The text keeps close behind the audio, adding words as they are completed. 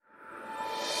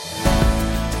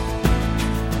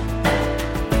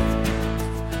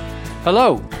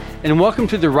Hello, and welcome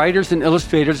to the Writers and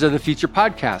Illustrators of the Future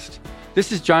podcast.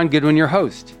 This is John Goodwin, your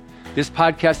host. This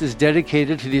podcast is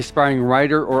dedicated to the aspiring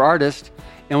writer or artist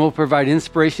and will provide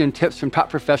inspiration and tips from top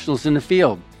professionals in the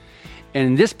field.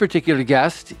 And this particular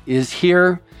guest is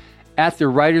here at the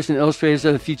Writers and Illustrators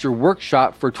of the Future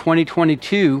workshop for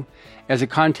 2022 as a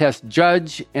contest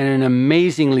judge and an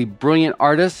amazingly brilliant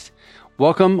artist.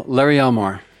 Welcome, Larry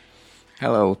Elmore.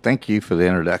 Hello. Thank you for the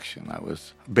introduction. That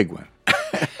was a big one.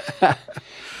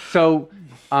 So,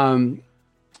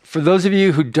 for those of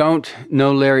you who don't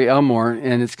know Larry Elmore,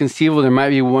 and it's conceivable there might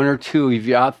be one or two of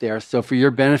you out there, so for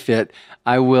your benefit,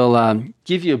 I will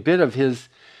give you a bit of his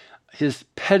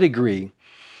pedigree.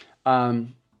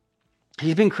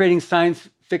 He's been creating science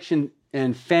fiction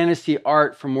and fantasy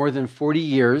art for more than 40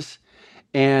 years,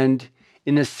 and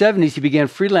in the 70s, he began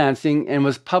freelancing and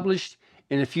was published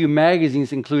in a few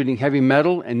magazines, including Heavy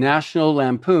Metal and National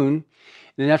Lampoon.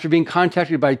 And then after being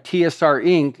contacted by TSR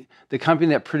Inc., the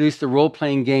company that produced the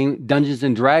role-playing game Dungeons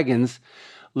 & Dragons,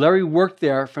 Larry worked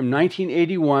there from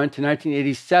 1981 to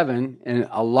 1987, and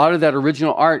a lot of that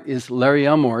original art is Larry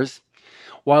Elmore's.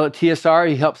 While at TSR,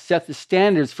 he helped set the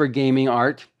standards for gaming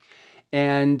art,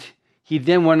 and he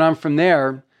then went on from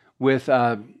there with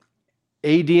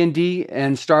AD&D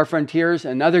and Star Frontiers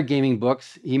and other gaming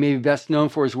books. He may be best known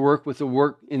for his work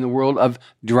in the world of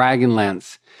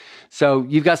Dragonlance. So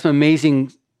you've got some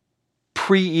amazing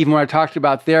even what I talked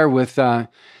about there with the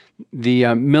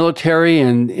military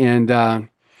and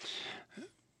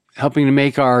helping to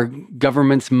make our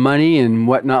government's money and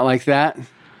whatnot like that.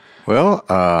 Well,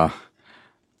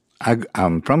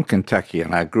 I'm from Kentucky,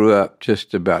 and I grew up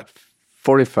just about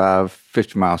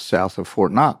 50 miles south of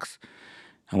Fort Knox.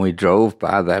 And we drove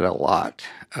by that a lot.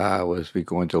 Was we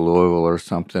going to Louisville or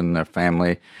something, their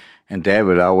family. And Dad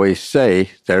would always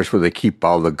say, there's where they keep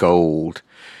all the gold.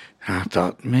 And I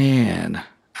thought, man,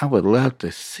 I would love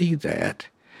to see that.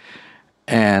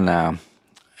 And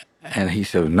he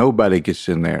said, nobody gets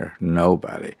in there,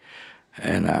 nobody.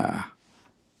 And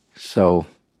so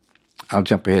I'll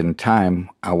jump ahead in time.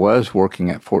 I was working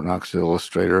at Fort Knox as an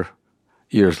illustrator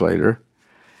years later.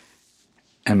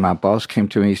 And my boss came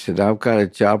to me, he said, I've got a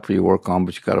job for you to work on,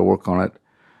 but you got to work on it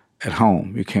at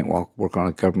home. You can't work on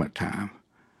it government time.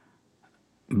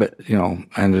 But,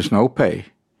 and there's no pay.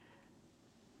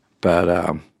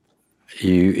 But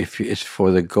it's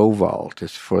for the Go Vault,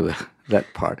 it's for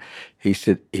that part. He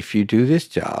said, if you do this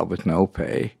job with no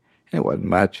pay, and it wasn't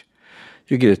much,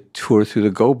 you get a tour through the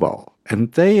Go Vault.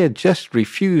 And they had just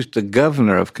refused the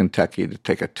governor of Kentucky to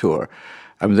take a tour.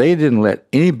 I mean, they didn't let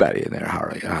anybody in there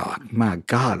hardly. Oh, my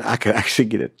God, I could actually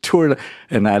get a tour.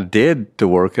 And I did the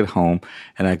work at home,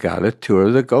 and I got a tour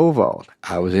of the Go Vault.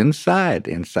 I was inside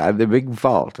the big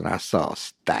vault, and I saw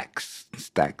stacks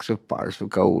of bars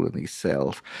of gold in these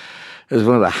cells. It was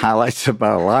one of the highlights of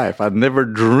my life. I'd never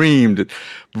dreamed that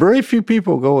very few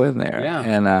people go in there. Yeah.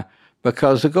 And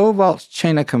because the Go Vault's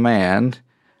chain of command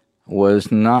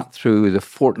was not through the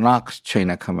Fort Knox chain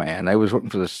of command. They was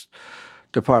working for this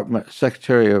Department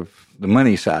Secretary of the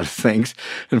money side of things,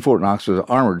 and Fort Knox was an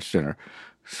armored center.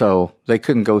 So they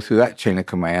couldn't go through that chain of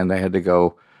command. They had to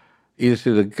go either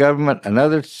through the government,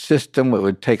 another system that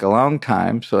would take a long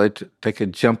time, so they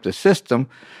could jump the system,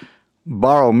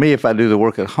 borrow me if I do the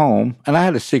work at home, and I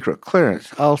had a secret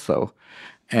clearance also.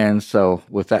 And so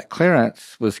with that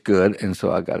clearance was good, and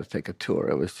so I got to take a tour.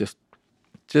 It was just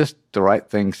the right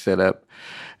thing set up.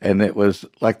 And it was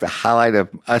like the highlight of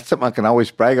something I can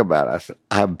always brag about. I said,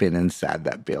 I've been inside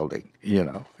that building,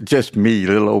 just me,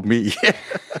 little old me.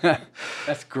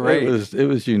 That's great. It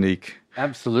was unique.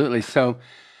 Absolutely. So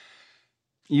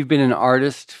you've been an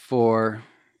artist for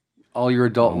all your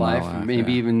adult life,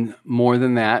 maybe even more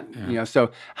than that. Yeah.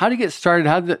 So how did you get started?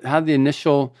 How did the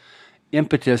initial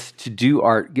impetus to do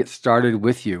art get started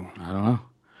with you? I don't know.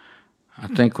 I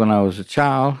think when I was a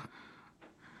child,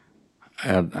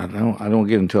 I don't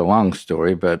get into a long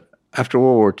story, but after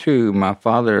World War II, my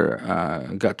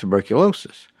father got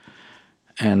tuberculosis.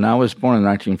 And I was born in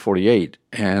 1948.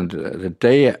 And the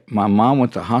day my mom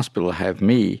went to the hospital to have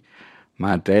me,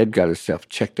 my dad got himself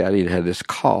checked out. He'd had this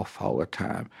cough all the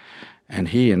time. And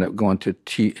he ended up going to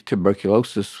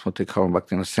tuberculosis, what they call back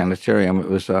then a sanitarium. It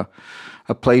was a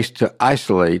place to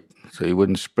isolate so he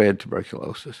wouldn't spread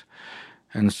tuberculosis.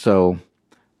 And so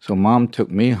Mom took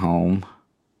me home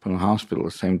from the hospital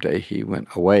the same day he went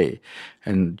away.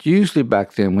 And usually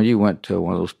back then, when you went to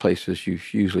one of those places, you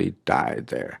usually died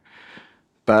there.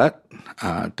 But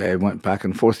Dad went back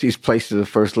and forth these places the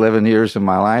first 11 years of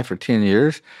my life, or 10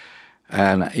 years,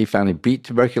 and he finally beat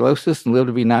tuberculosis and lived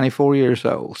to be 94 years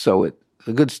old. So it's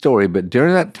a good story. But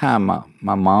during that time,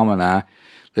 my mom and I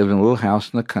lived in a little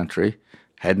house in the country,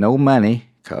 had no money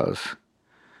because,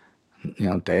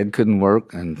 Dad couldn't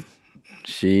work, and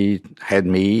she had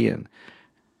me.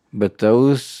 But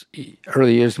those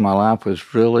early years of my life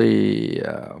was really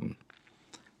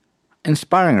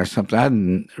inspiring or something. I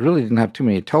really didn't have too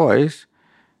many toys.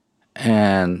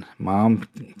 And Mom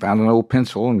found an old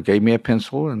pencil and gave me a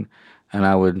pencil, and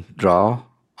I would draw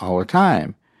all the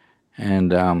time.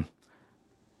 And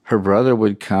her brother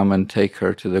would come and take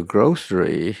her to the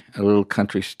grocery, a little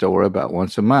country store, about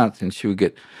once a month, and she would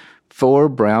get 4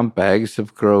 brown bags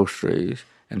of groceries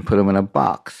and put them in a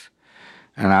box.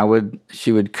 And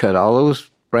she would cut all those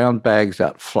brown bags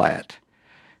out flat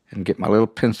and get my little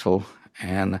pencil.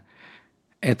 And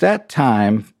at that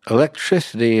time,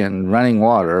 electricity and running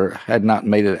water had not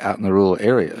made it out in the rural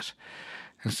areas.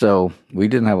 And so we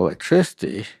didn't have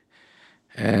electricity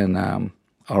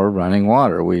or running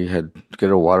water. We had to get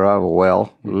our water out of a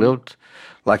well. We lived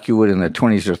like you would in the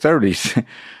 20s or 30s.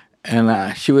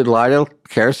 And she would light a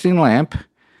kerosene lamp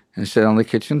and sit on the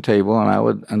kitchen table,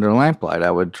 and under lamplight,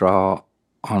 I would draw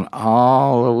on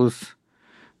all those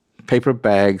paper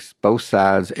bags, both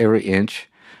sides, every inch.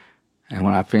 And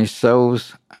when I finished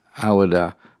those, I would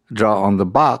draw on the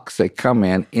box they come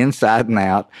in, inside and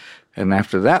out. And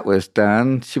after that was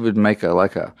done, she would make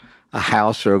a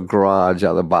house or a garage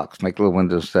out of the box, make little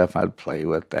windows and stuff. I'd play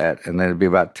with that. And then it'd be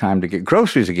about time to get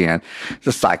groceries again.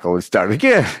 The cycle would start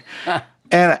again.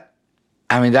 And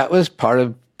that was part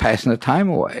of passing the time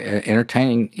away,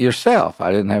 entertaining yourself.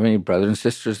 I didn't have any brothers and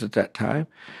sisters at that time.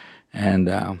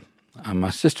 And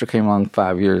my sister came along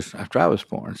 5 years after I was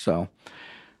born. So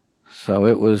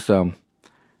it was,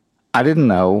 I didn't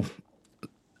know,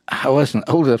 I wasn't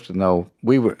old enough to know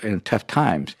we were in tough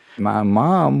times. My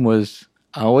mom was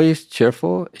always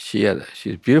cheerful. She's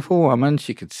a beautiful woman.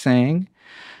 She could sing,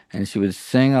 and she would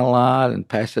sing a lot and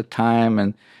pass the time.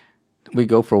 And we'd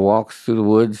go for walks through the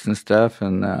woods and stuff.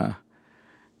 And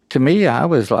to me, I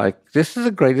was like, this is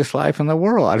the greatest life in the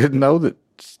world. I didn't know that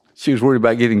she was worried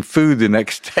about getting food the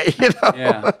next day,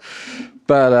 Yeah.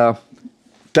 But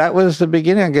that was the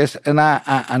beginning, I guess. And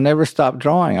I never stopped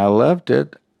drawing. I loved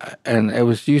it. And it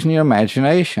was using your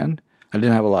imagination. I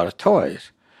didn't have a lot of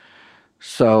toys.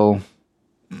 So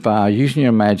by using your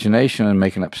imagination and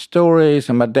making up stories,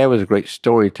 and my dad was a great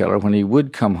storyteller. When he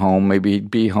would come home, maybe he'd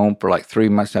be home for like 3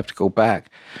 months, have to go back.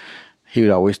 He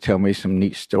would always tell me some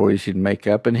neat stories he'd make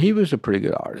up. And he was a pretty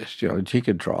good artist. He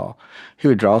could draw. He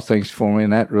would draw things for me,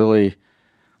 and that really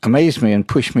amazed me and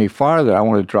pushed me farther. I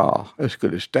wanted to draw as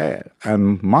good as Dad.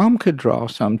 And Mom could draw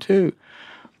some too.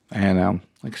 And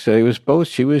like I said, it was both.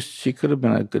 She could have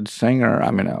been a good singer.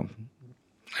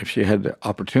 If she had the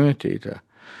opportunity to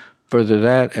further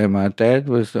that. And my dad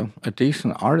was a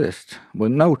decent artist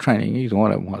with no training, either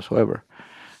one of them whatsoever.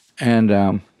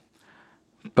 And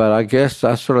but I guess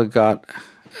I sort of got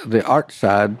the art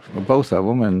side of both of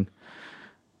them, and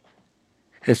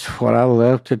it's what I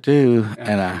love to do.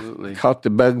 Absolutely. And I caught the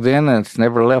bug then, and it's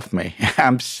never left me.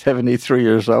 I'm 73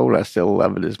 years old. I still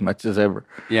love it as much as ever.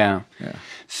 Yeah.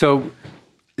 So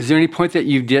is there any point that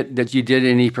you did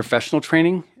any professional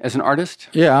training as an artist?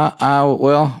 Yeah. I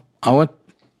went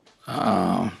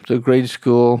to grade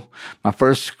school. My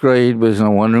first grade was in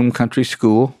a one-room country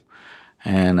school,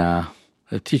 and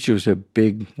the teacher was a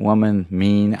big woman,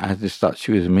 mean. I just thought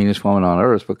she was the meanest woman on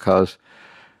earth because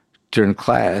during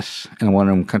class in a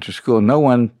one-room country school, no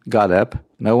one got up,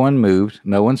 no one moved,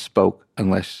 no one spoke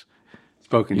unless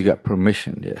you got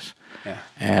permission, yes.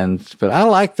 Yeah. But I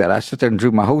liked that. I sat there and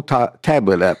drew my whole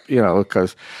tablet up,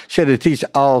 because she had to teach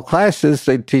all classes.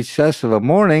 They'd teach us of a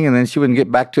morning, and then she wouldn't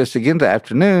get back to us again the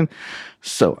afternoon.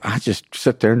 So I just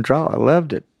sat there and draw. I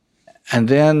loved it. And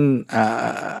then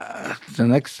the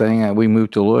next thing, we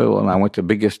moved to Louisville, and I went to the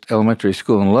biggest elementary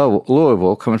school in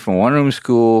Louisville, coming from a one-room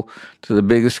school to the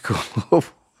biggest school in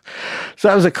Louisville. So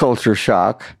that was a culture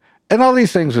shock. And all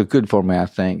these things were good for me, I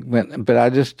think. But I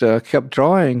just kept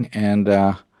drawing, and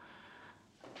I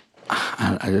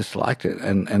just liked it.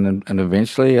 And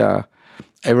eventually,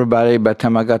 everybody, by the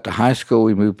time I got to high school,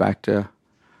 we moved back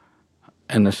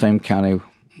in the same county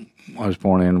I was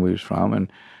born in, we was from.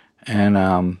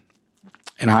 And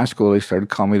in high school, they started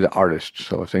calling me the artist.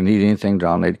 So if they need anything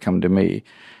drawn, they'd come to me.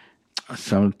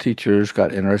 Some teachers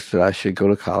got interested I should go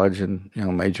to college and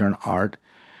major in art.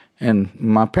 And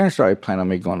my parents already planned on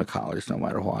me going to college no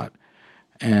matter what.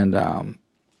 And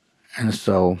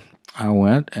so I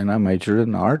went and I majored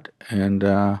in art. And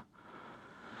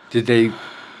did they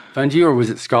fund you, or was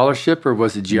it scholarship, or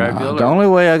was it GI Bill? The only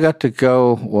way I got to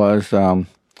go was I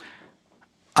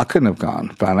couldn't have gone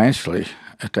financially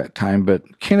at that time,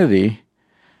 but Kennedy,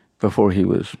 before he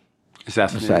was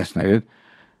assassinated,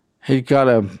 he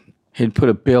got he'd put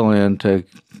a bill in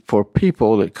for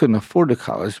people that couldn't afford the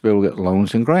college to be able to get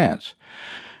loans and grants.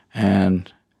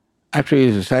 And after he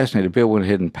was assassinated, the bill went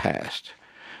ahead and passed.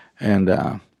 And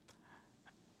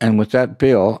with that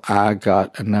bill, I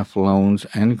got enough loans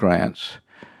and grants.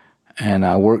 And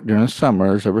I worked during the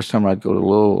summers. Every summer I'd go to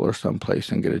Louisville or someplace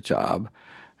and get a job.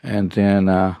 And then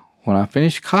when I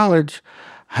finished college,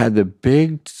 I had the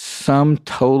big sum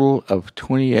total of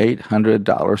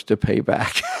 $2,800 to pay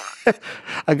back.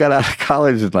 I got out of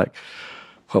college in like,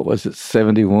 what was it,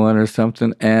 71 or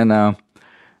something? And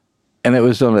it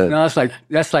was on a... No,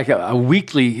 that's like a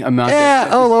weekly amount. Yeah,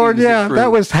 oh Lord, yeah.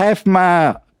 That was half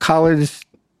my college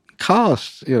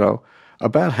costs,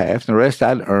 about half. And the rest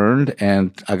I'd earned,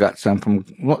 and I got some from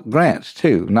grants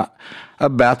too, not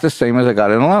about the same as I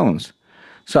got in loans.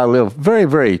 So I lived very,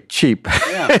 very cheap.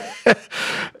 Yeah.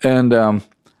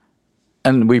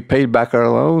 And we paid back our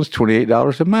loans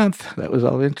 $28 a month. That was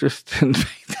all interest, and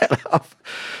paid that off.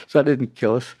 So that didn't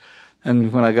kill us.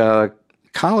 And when I got out of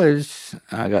college,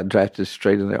 I got drafted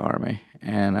straight in the Army.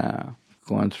 And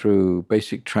going through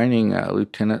basic training, a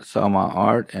lieutenant saw my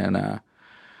art, and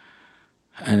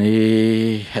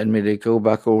he had me to go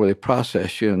back over the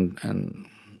process and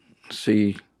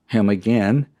see him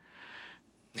again.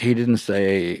 He didn't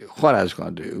say what I was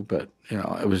going to do, but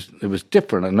it was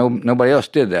different, and nobody else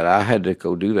did that. I had to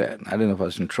go do that. I didn't know if I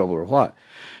was in trouble or what.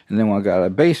 And then when I got out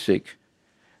of basic,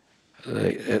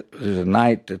 there's a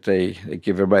night that they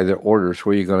give everybody their orders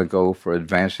where you're going to go for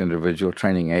advanced individual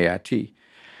training, AIT.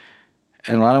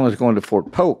 And a lot of them was going to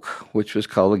Fort Polk, which was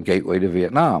called the Gateway to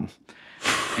Vietnam.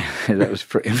 That was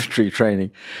for infantry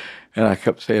training. And I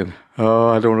kept saying, oh,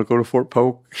 I don't want to go to Fort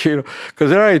Polk, because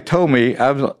they already told me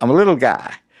I'm a little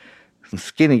guy, a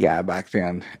skinny guy back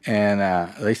then. And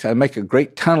they said I'd make a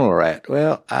great tunnel rat.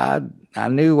 Well, I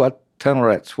knew what tunnel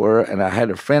rats were, and I had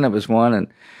a friend that was one, and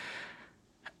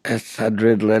as I'd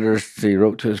read letters he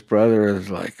wrote to his brother, it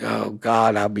was like, oh,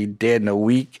 God, I'll be dead in a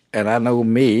week. And I know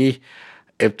me,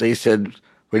 if they said,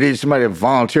 we need somebody to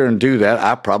volunteer and do that,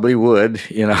 I probably would.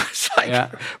 It's like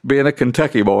being a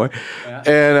Kentucky boy. Yeah.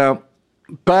 And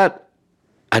but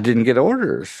I didn't get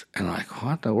orders. And I'm like,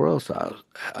 what in the world? So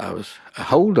I was a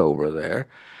holdover there.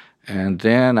 And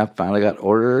then I finally got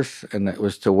orders, and it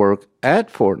was to work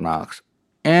at Fort Knox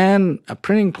and a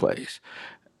printing place.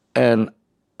 And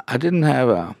I didn't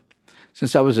have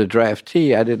since I was a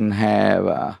draftee, I didn't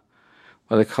have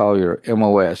what they call your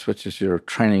MOS, which is your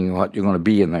training, what you're going to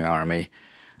be in the Army.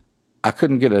 I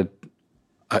couldn't get a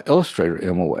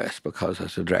illustrator MOS because I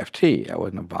was a draftee. I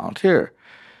wasn't a volunteer.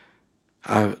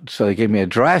 So they gave me a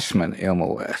draftsman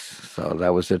MOS. So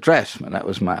that was a draftsman. That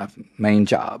was my main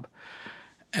job.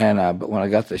 And but when I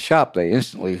got to the shop, they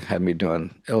instantly had me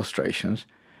doing illustrations.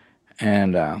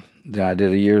 And then I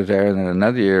did a year there, and then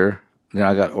another year. Then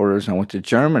I got orders, and I went to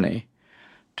Germany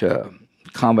to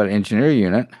Combat Engineer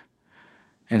Unit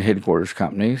and headquarters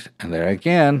companies. And there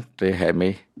again, they had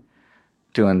me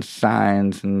doing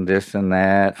signs and this and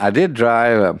that. I did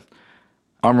drive a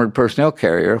armored personnel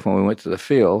carrier when we went to the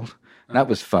field. And that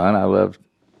was fun. I loved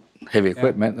heavy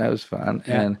equipment. Yeah. That was fun.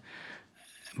 Yeah.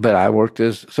 But I worked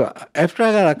so after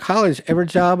I got out of college, every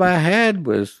job I had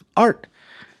was art.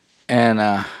 And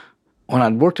when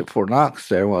I'd worked at Fort Knox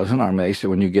there, when I was in the Army, they said,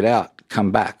 when you get out,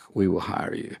 come back, we will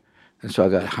hire you. And so I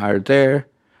got hired there.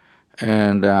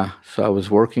 And so I was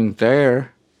working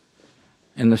there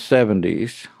in the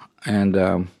 70s. And,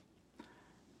 all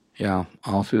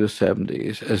through the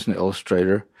 70s as an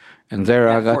illustrator. And there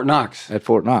I got... Fort Knox. At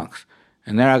Fort Knox.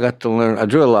 And there I got to learn... I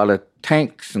drew a lot of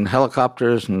tanks and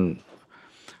helicopters and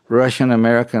Russian,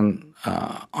 American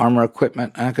armor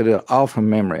equipment. I could do it all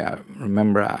from memory. I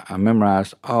remember I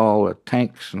memorized all the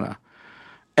tanks and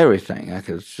everything. I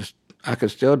could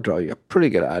still draw you a pretty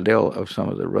good idea of some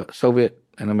of the Soviet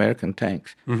and American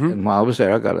tanks. Mm-hmm. And while I was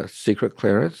there, I got a secret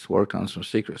clearance, worked on some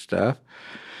secret stuff.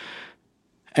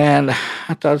 And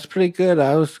I thought it was pretty good.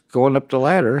 I was going up the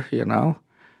ladder,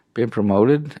 being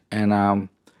promoted. And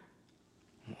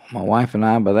my wife and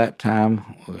I, by that time,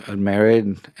 had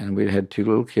married, and we had 2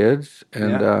 little kids,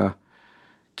 and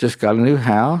just got a new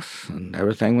house, and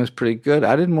everything was pretty good.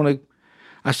 I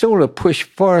still want to push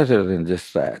farther than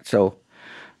just that. So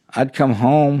I'd come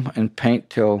home and paint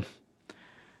till,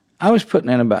 I was putting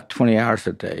in about 20 hours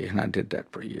a day, and I did that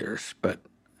for years, but,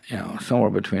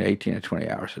 somewhere between 18 and 20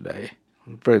 hours a day.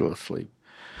 Very little sleep.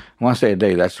 When I say a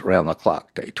day, that's around the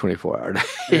clock day, 24-hour day.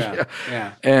 Yeah.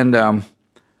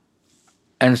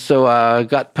 And so I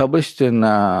got published in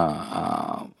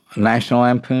National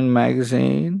Lampoon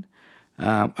magazine.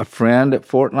 A friend at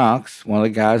Fort Knox, one of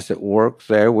the guys that worked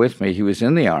there with me, he was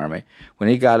in the Army. When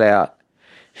he got out,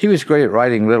 he was great at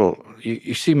writing little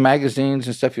you see magazines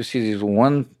and stuff. You see these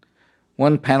one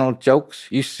panel jokes.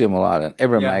 You see them a lot in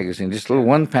every magazine. Just little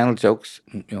one panel jokes,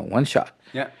 one shot.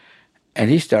 Yeah. And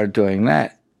he started doing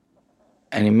that,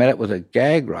 and he met up with a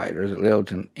gag writer that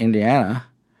lived in Indiana,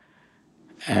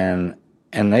 and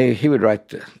he would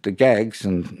write the gags,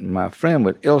 and my friend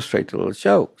would illustrate the little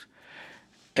jokes.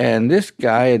 And this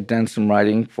guy had done some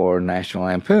writing for National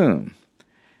Lampoon.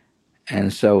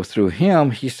 And so through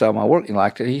him, he saw my work. He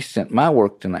liked it. He sent my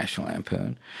work to National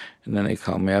Lampoon. And then they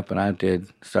called me up, and I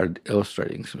started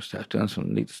illustrating some stuff, doing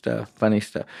some neat stuff, funny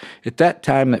stuff. At that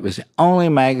time, it was the only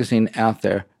magazine out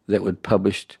there that would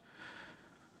publish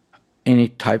any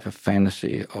type of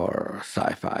fantasy or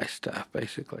sci-fi stuff,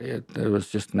 basically. There was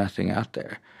just nothing out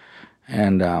there.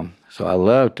 And so I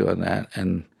loved doing that.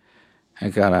 And I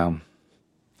got...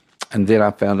 and then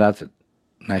I found out that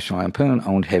National Lampoon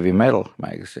owned Heavy Metal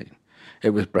magazine. It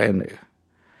was brand new.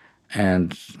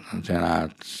 And then I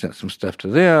sent some stuff to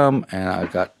them, and I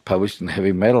got published in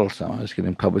Heavy Metal, so I was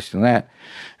getting published in that.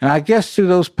 And I guess through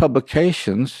those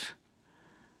publications,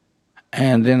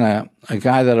 and then a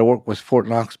guy that I worked with, Fort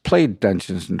Knox, played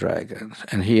Dungeons & Dragons,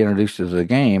 and he introduced us to the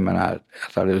game, and I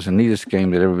thought it was the neatest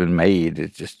game that ever been made.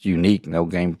 It's just unique. No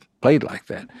game played like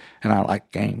that, and I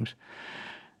like games.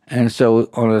 And so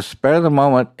on a spur of the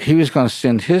moment, he was going to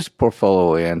send his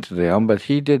portfolio in to them, but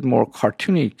he did more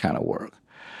cartoony kind of work.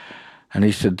 And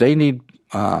he said, they need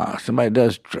somebody that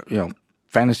does,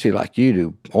 fantasy like you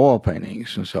do, oil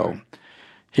paintings. And so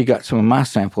he got some of my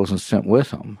samples and sent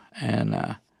with him,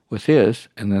 and with his.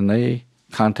 And then they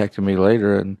contacted me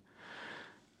later and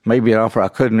made me an offer I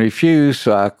couldn't refuse.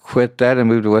 So I quit that and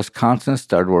moved to Wisconsin,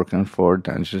 started working for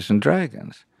Dungeons &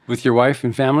 Dragons. With your wife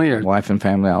and family? Or? Wife and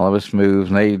family, all of us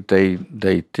moved, and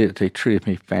they treated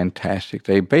me fantastic.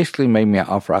 They basically made me an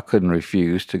offer I couldn't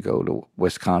refuse to go to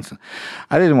Wisconsin.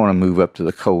 I didn't want to move up to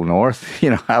the cold north.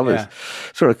 I was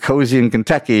sort of cozy in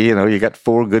Kentucky. You got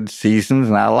 4 good seasons,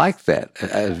 and I like that.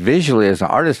 Visually, as an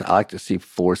artist, I like to see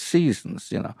 4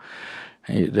 seasons.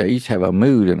 They each have a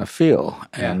mood and a feel,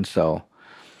 and so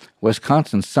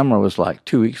Wisconsin summer was like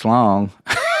 2 weeks long.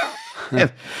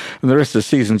 And the rest of the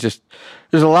season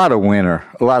there's a lot of winter,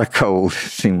 a lot of cold, it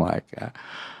seemed like.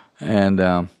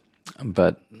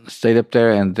 But stayed up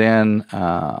there, and then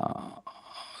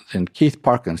Keith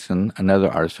Parkinson, another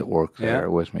artist that worked there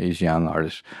with me, he's a young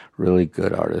artist, really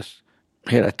good artist.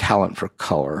 He had a talent for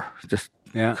color, just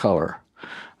color.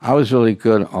 I was really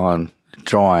good on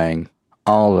drawing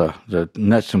all the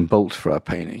nuts and bolts for a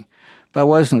painting, but I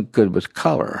wasn't good with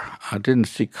color. I didn't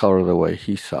see color the way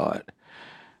he saw it.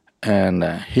 And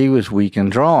he was weak in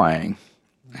drawing.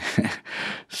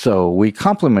 So we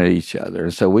complemented each other.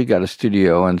 And so we got a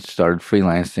studio and started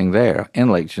freelancing there in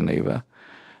Lake Geneva.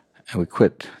 And we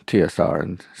quit TSR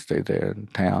and stayed there in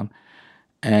town.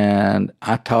 And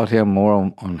I taught him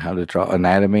more on how to draw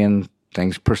anatomy and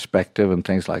things, perspective and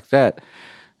things like that.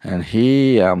 And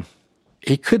he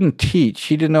couldn't teach.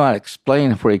 He didn't know how to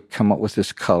explain where he'd come up with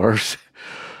his colors.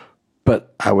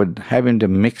 But I would have him to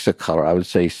mix a color. I would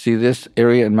say, see this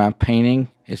area in my painting?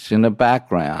 It's in the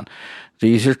background.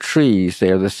 These are trees.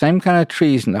 They are the same kind of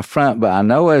trees in the front, but I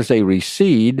know as they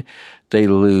recede, they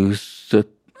lose the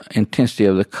intensity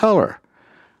of the color.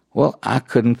 Well, I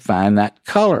couldn't find that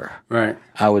color. Right.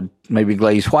 I would maybe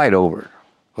glaze white over it.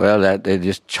 Well, it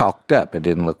just chalked up. It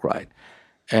didn't look right.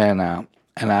 And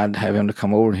I'd have him to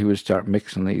come over, and he would start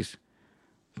mixing these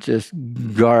just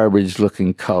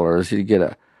garbage-looking colors. He'd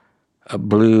get a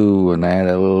blue and add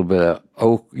a little bit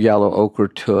of yellow ochre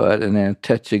to it, and then a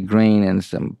touch of green and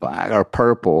some black or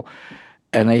purple.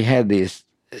 And they had this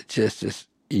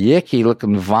yucky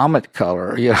looking vomit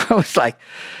color. It's like,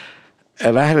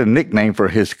 and I had a nickname for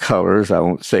his colors. I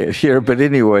won't say it here, but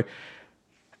anyway,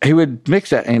 he would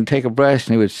mix that and take a brush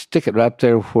and he would stick it right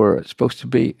there where it's supposed to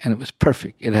be, and it was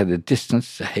perfect. It had the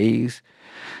distance, the haze.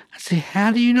 I say,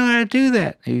 how do you know how to do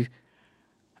that? He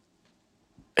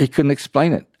couldn't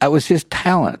explain it. That was his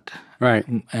talent. Right.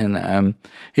 And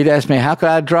he'd ask me, how could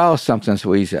I draw something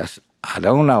so easy? I said, I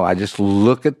don't know. I just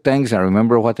look at things and I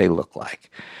remember what they look like.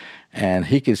 And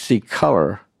he could see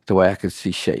color the way I could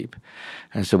see shape.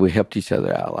 And so we helped each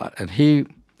other out a lot. And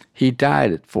he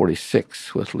died at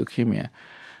 46 with leukemia.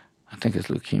 I think it's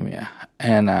leukemia.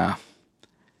 And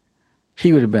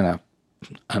he would have been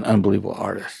an unbelievable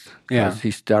artist. Because he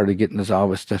started getting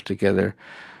all his stuff together.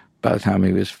 By the time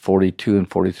he was 42 and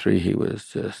 43, he was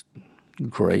just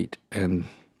great, and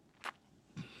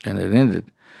it ended.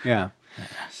 Yeah.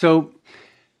 So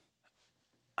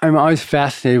I'm always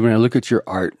fascinated when I look at your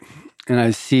art, and I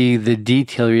see the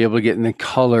detail you're able to get in the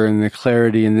color and the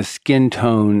clarity and the skin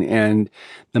tone and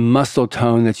the muscle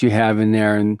tone that you have in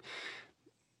there. And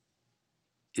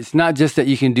it's not just that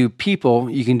you can do people,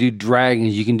 you can do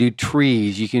dragons, you can do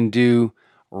trees, you can do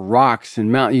rocks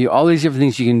and mountains, all these different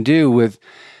things you can do with,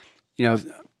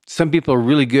 some people are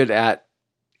really good at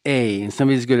A, and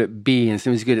somebody's good at B, and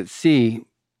somebody's good at C,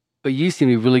 but you seem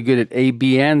to be really good at A,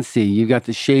 B, and C. You've got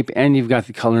the shape and you've got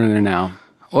the color in there now.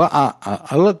 Well,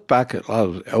 I look back at a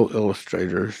lot of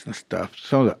illustrators and stuff.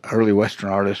 Some of the early Western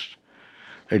artists,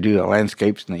 they do the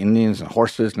landscapes and the Indians and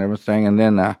horses and everything. And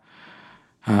then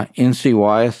N.C.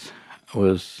 Wyeth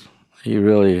he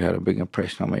really had a big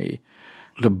impression on me.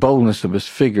 The boldness of his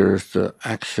figures, the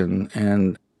action,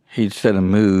 and he'd set a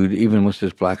mood, even with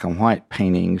his black and white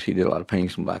paintings. He did a lot of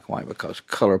paintings in black and white because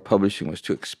color publishing was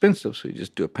too expensive, so he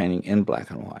just do a painting in black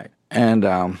and white. And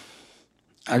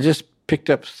I just picked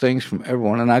up things from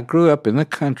everyone, and I grew up in the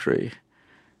country,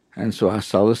 and so I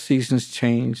saw the seasons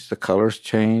change, the colors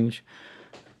change,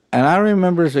 and I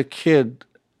remember as a kid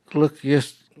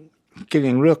just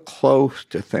getting real close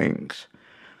to things,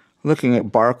 looking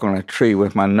at bark on a tree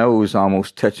with my nose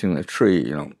almost touching the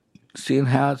tree, seeing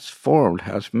how it's formed,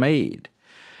 how it's made,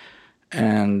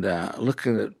 and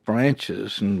looking at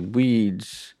branches and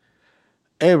weeds,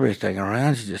 everything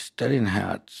around you, just studying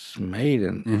how it's made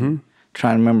and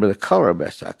trying to remember the color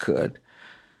best I could.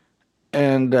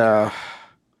 And like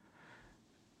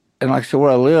I said,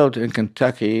 where I lived in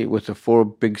Kentucky with the 4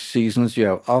 big seasons, you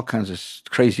have all kinds of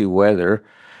crazy weather.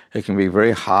 It can be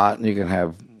very hot, and you can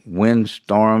have wind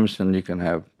storms, and you can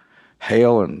have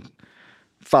hail and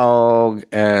fog,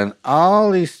 and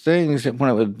all these things. When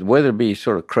it would weather be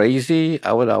sort of crazy,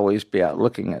 I would always be out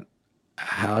looking at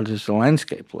how does the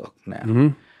landscape look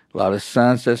now. A lot of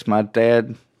sunsets. My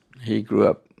dad, he grew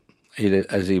up,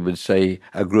 as he would say,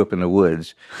 I grew up in the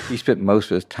woods. He spent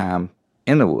most of his time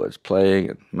in the woods playing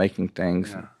and making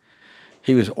things. Yeah.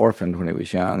 He was orphaned when he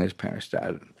was young. His parents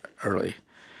died early.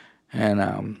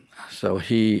 And so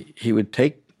he would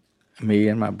take me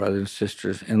and my brothers and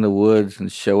sisters in the woods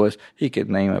and show us. He could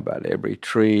name about every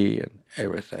tree and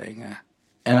everything.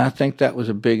 And I think that was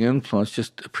a big influence,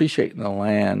 just appreciating the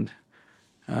land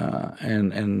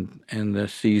and the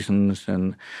seasons,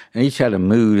 and each had a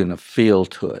mood and a feel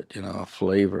to it, a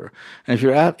flavor. And if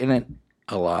you're out in it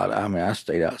a lot, I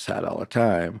stayed outside all the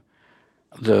time,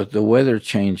 the weather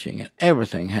changing and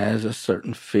everything has a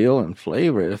certain feel and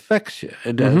flavor. It affects you.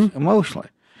 It does emotionally.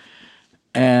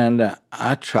 And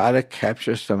I try to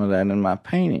capture some of that in my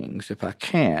paintings if I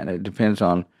can. It depends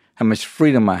on how much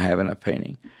freedom I have in a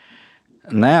painting.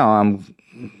 Now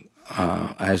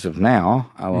as of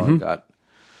now, I've only got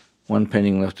one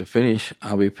painting left to finish.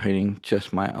 I'll be painting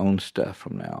just my own stuff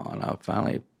from now on. I'll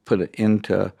finally put it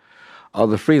into all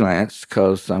the freelance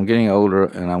because I'm getting older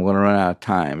and I'm going to run out of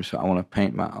time. So I want to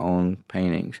paint my own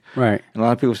paintings. Right. And a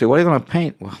lot of people say, what are you going to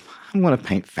paint? Well, I'm going to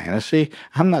paint fantasy.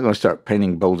 I'm not going to start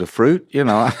painting bowls of fruit.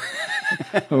 Why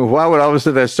would all of a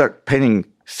sudden I start painting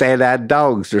sad-eyed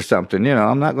dogs or something?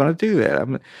 I'm not going to do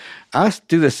that. I'll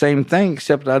do the same thing,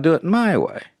 except I'll do it my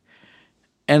way.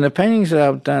 And the paintings that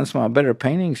I've done, some of my better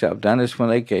paintings I've done, is when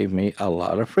they gave me a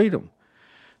lot of freedom.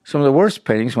 Some of the worst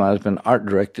paintings when I've been art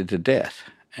directed to death.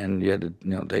 And you had to,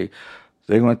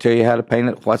 they're going to tell you how to paint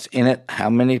it, what's in it, how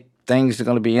many things are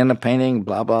going to be in the painting,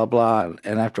 blah, blah, blah.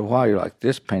 And after a while, you're like,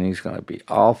 this painting's going to be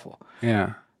awful.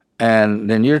 Yeah. And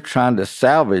then you're trying to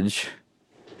salvage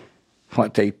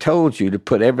what they told you to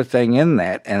put everything in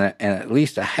that and at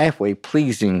least a halfway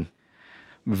pleasing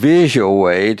visual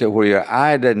way to where your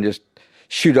eye doesn't just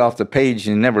shoot off the page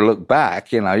and never look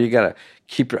back. You got to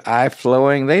keep your eye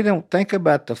flowing. They don't think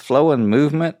about the flow and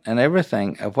movement and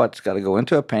everything of what's got to go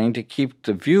into a painting to keep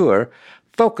the viewer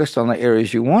focused on the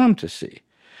areas you want them to see.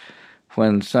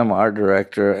 When some art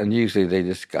director, and usually they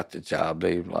just got the job,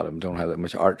 a lot of them don't have that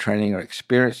much art training or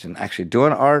experience in actually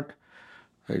doing art.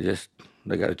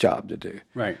 They got a job to do.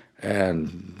 Right.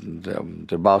 And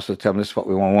their bosses tell them this is what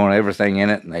we want everything in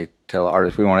it, and they tell the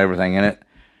artists we want everything in it.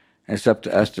 And it's up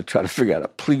to us to try to figure out a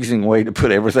pleasing way to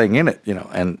put everything in it,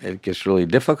 and it gets really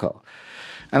difficult.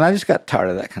 And I just got tired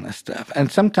of that kind of stuff.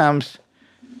 And sometimes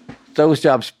those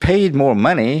jobs paid more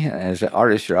money. As an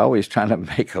artist, you're always trying to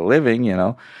make a living,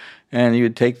 and you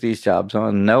would take these jobs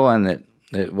on knowing that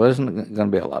it wasn't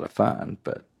going to be a lot of fun,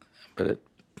 but it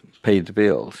paid the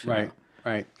bills. Right,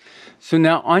 right. So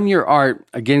now on your art,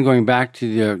 again, going back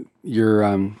to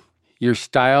your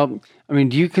style,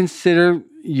 do you consider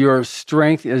your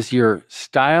strength as your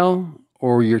style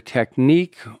or your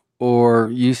technique or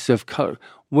use of color?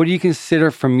 What do you consider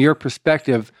from your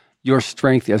perspective your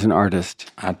strength as an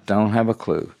artist? I don't have a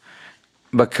clue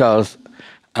because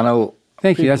I know...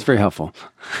 Thank you. That's very helpful.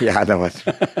 Yeah, I know.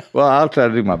 Well, I'll try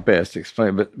to do my best to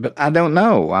explain, but I don't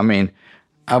know.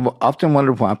 I've often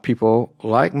wondered why people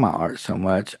like my art so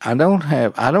much. I don't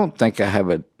think I have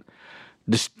a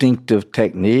distinctive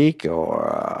technique,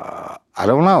 or I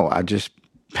don't know. I just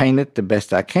paint it the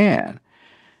best I can.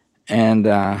 And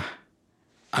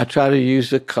I try to use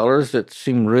the colors that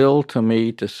seem real to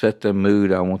me to set the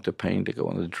mood I want the painting to go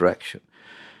in the direction.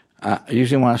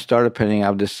 Usually when I start a painting,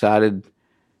 I've decided,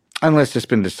 unless it's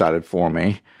been decided for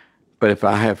me, but if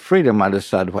I have freedom, I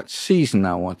decide what season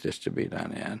I want this to be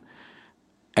done in.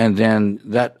 And then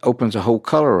that opens a whole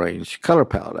color range, color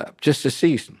palette up, just the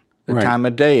season. The Right. time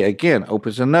of day, again,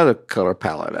 opens another color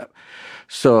palette up.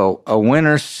 So a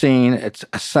winter scene, it's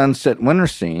a sunset winter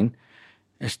scene,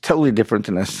 it's totally different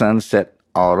than a sunset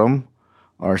autumn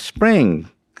or spring.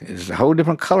 It's a whole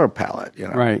different color palette, you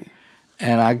know. Right.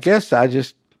 And I guess I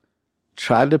just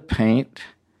tried to paint.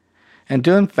 And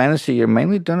doing fantasy, you're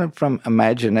mainly doing it from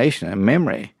imagination and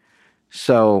memory.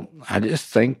 So I just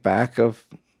think back of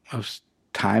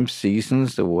time,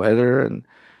 seasons, the weather,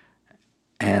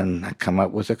 and I come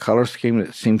up with a color scheme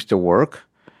that seems to work.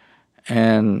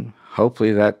 And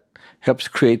hopefully that helps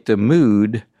create the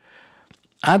mood.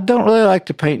 I don't really like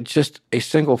to paint just a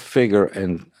single figure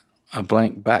and a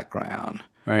blank background.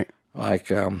 Right. Like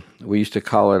we used to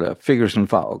call it figures and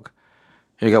fog.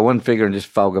 You got one figure and just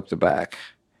fog up the back.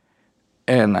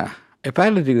 And if I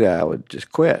had to do that, I would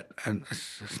just quit. And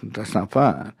that's not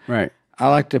fun. Right. I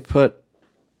like to put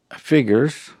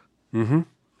figures,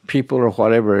 people, or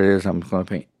whatever it is I'm going to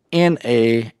paint in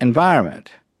a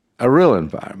environment, a real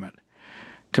environment.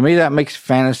 To me, that makes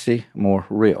fantasy more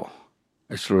real.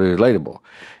 It's really relatable.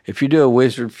 If you do a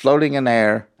wizard floating in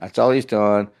air, that's all he's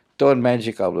doing, throwing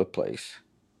magic all over the place,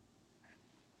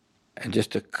 and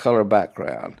just a color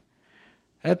background.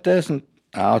 That doesn't,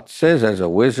 it says there's a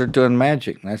wizard doing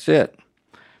magic, and that's it.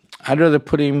 I'd rather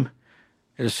put him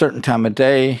at a certain time of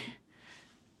day,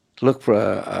 look for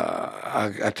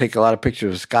I take a lot of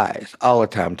pictures of skies, all the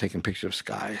time taking pictures of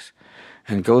skies,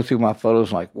 and go through my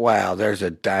photos like, wow, there's a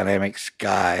dynamic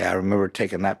sky. I remember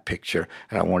taking that picture,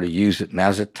 and I want to use it.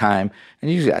 Now's the time.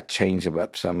 And usually I change them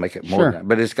up some, make it more. Sure.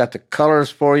 But it's got the colors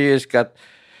for you. It's got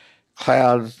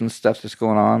clouds and stuff that's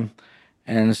going on.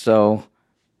 And so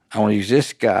I want to use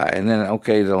this guy. And then,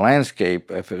 okay, the landscape.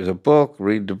 If it was a book,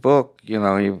 read the book. You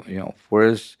know,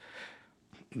 where's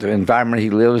the environment he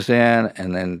lives in,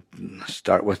 and then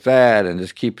start with that and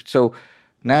just keep it. So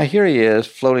now here he is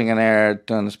floating in air,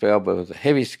 doing the spell, but with a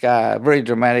heavy sky, very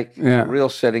dramatic, real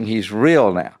setting. He's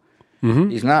real now.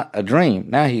 He's not a dream.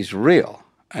 Now he's real.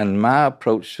 And my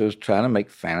approach was trying to make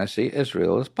fantasy as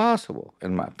real as possible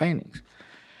in my paintings.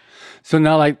 So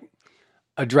now, like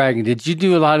a dragon, did you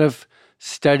do a lot of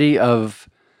study of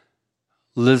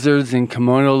lizards and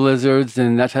kimono lizards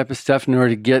and that type of stuff in order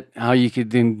to get how you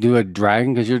could then do a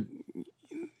dragon? Because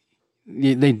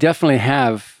they definitely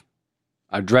have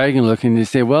a dragon look, and you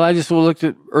say, well, I just looked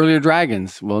at earlier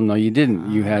dragons. Well, no, you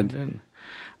didn't. You had...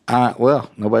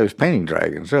 Well, nobody was painting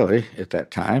dragons, really, at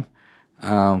that time.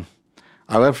 I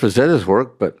loved Frazetta's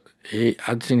work, but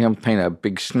I'd seen him paint a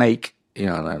big snake,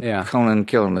 Conan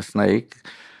killing a snake,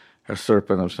 a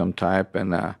serpent of some type,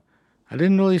 and I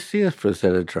didn't really see a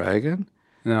Frazetta dragon.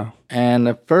 No. And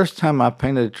the first time I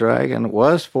painted a dragon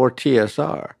was for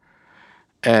TSR.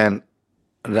 And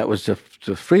that was the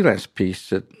freelance piece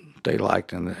that they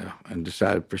liked and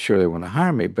decided for sure they want to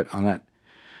hire me. But on that,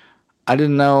 I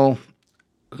didn't know.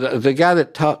 The guy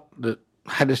that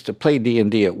had us to play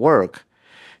D&D at work,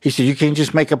 he said, you can't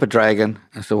just make up a dragon.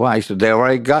 I said, why? He said, they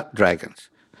already got dragons.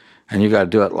 And you got to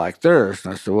do it like theirs.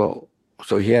 And I said, well,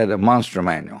 so he had a monster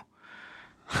manual.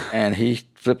 And he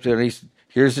flipped it and he said,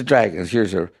 here's the dragons.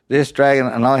 Here's this dragon.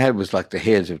 And all I had was like the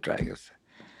heads of dragons.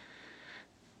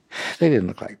 They didn't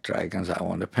look like dragons I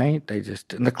wanted to paint.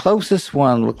 And the closest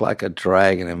one looked like a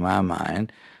dragon in my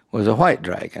mind was a white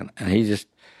dragon. And he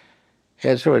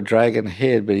had sort of a dragon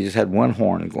head, but he just had one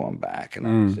horn going back. And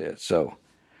that was it. So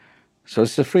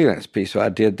it's a freelance piece. So I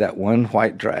did that one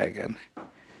white dragon.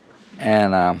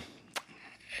 And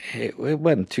it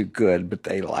wasn't too good, but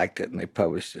they liked it and they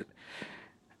published it.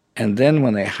 And then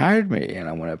when they hired me and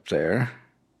I went up there,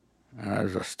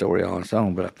 there's a story on its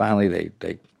own, but finally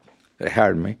they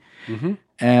hired me. Mm-hmm.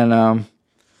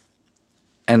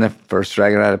 And the first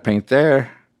dragon I had to paint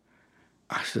there,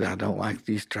 I said, I don't like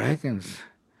these dragons.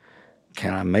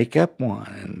 Can I make up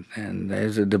one? And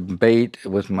there's a debate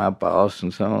with my boss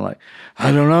and someone like,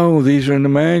 I don't know, these are in the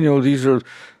manual. These are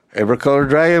every color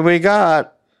dragon we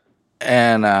got.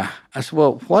 And I said,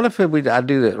 well, what if I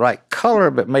do the right color,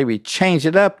 but maybe change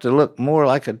it up to look more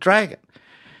like a dragon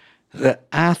that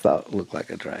I thought looked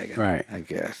like a dragon, right? I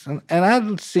guess. And I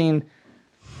hadn't seen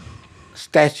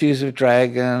statues of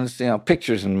dragons,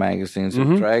 pictures in magazines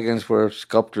of dragons where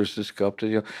sculptors have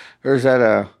sculpted. There's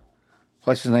that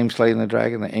what's his name slaying the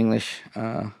dragon? The English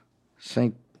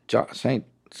Saint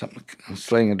something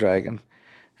slaying a dragon.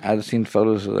 I've seen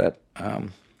photos of that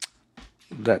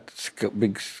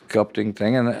big sculpting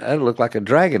thing, and it looked like a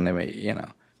dragon to me.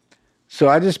 So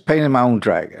I just painted my own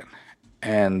dragon,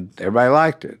 and everybody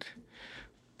liked it.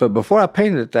 But before I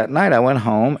painted it that night, I went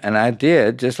home and I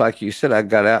did, just like you said, I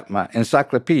got out my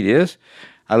encyclopedias.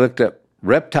 I looked up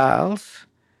reptiles.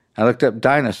 I looked up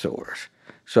dinosaurs.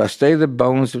 So I studied the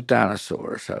bones of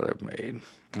dinosaurs, how they're made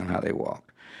and how they walked.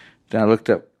 Then I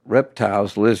looked up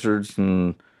reptiles, lizards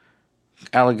and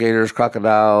alligators,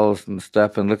 crocodiles and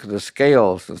stuff, and looked at the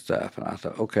scales and stuff. And I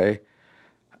thought, okay,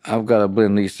 I've got to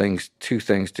blend these two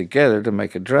things together to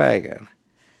make a dragon.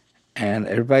 And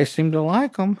everybody seemed to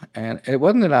like them. And it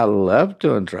wasn't that I loved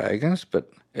doing dragons,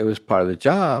 but it was part of the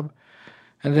job.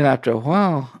 And then after a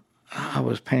while, I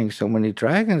was painting so many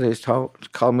dragons, they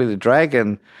called me the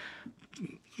Dragon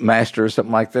Master or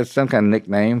something like that, some kind of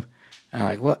nickname. And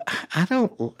I'm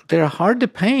like, they're hard to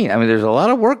paint. I mean, there's a lot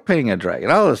of work painting a dragon.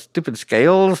 All the stupid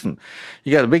scales, and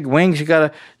you got the big wings. You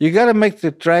gotta make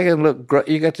the dragon look.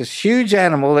 You got this huge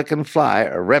animal that can fly,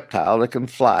 or reptile that can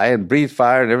fly and breathe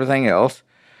fire and everything else.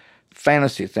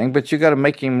 Fantasy thing, but you got to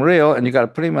make him real, and you got to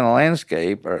put him in a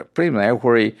landscape or put him there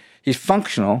where he's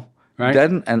functional. Right.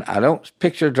 And I don't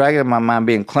picture a dragon in my mind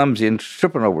being clumsy and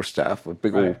tripping over stuff with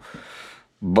big old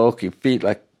bulky feet,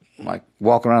 like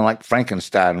walking around like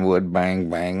Frankenstein would, bang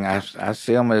bang. I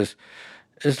see them as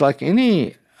like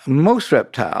most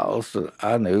reptiles that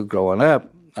I knew growing up.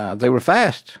 They were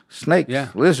fast,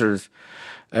 snakes, lizards,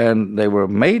 and they were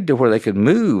made to where they could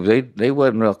move. They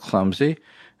wasn't real clumsy.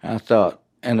 I thought.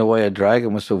 And the way a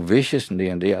dragon was so vicious in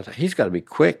D&D, I thought, he's got to be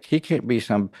quick. He can't be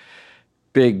some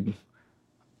big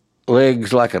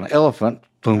legs like an elephant.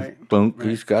 Boom, boom. Right.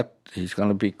 He's going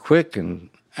to be quick and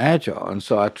agile. And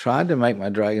so I tried to make my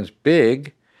dragons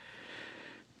big,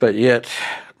 but yet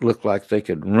look like they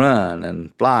could run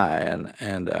and fly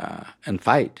and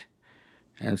fight.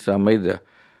 And so I made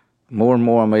more and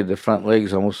more I made the front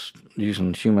legs almost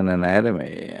using human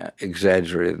anatomy,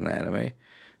 exaggerated anatomy,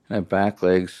 and the back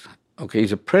legs. Okay,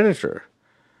 he's a predator.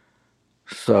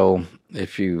 So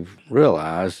if you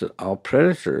realize that all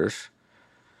predators,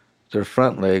 their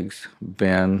front legs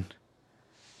bend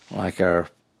like our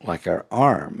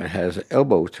arm. It has an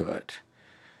elbow to it.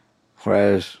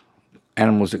 Whereas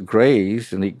animals that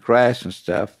graze and eat grass and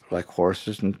stuff, like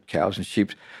horses and cows and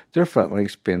sheep, their front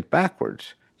legs bend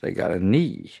backwards. They got a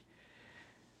knee.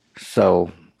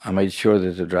 So I made sure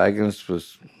that the dragons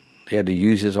he had to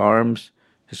use his arms,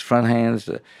 his front hands.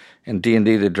 In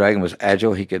D&D, the dragon was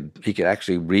agile. He could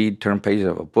actually turn pages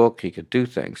of a book. He could do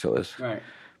things. So his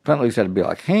front legs had to be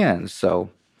like hands.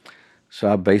 So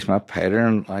I based my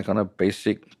pattern like on a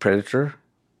basic predator,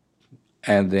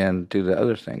 and then do the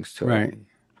other things to it.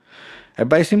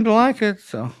 Everybody seemed to like it.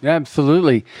 So yeah,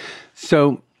 absolutely.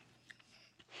 So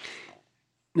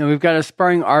we've got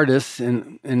aspiring artists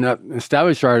and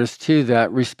established artists too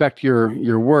that respect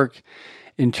your work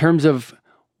in terms of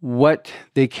what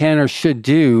they can or should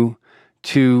do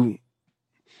to,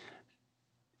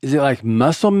 is it like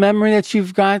muscle memory that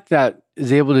you've got that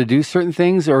is able to do certain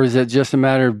things, or is it just a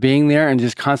matter of being there and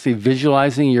just constantly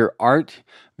visualizing your art,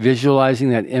 visualizing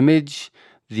that image,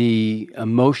 the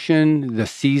emotion, the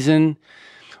season?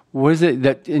 What is it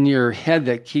that in your head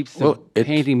that keeps the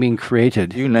painting being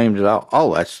created? You named it all.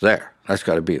 All that's there. That's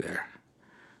got to be there.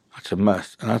 That's a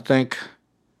must. And I think,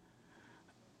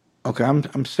 okay,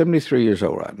 I'm 73 years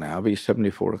old right now. I'll be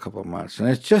 74 in a couple of months. And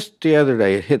it's just the other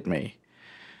day it hit me.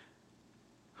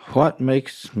 What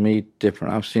makes me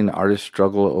different? I've seen artists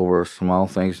struggle over small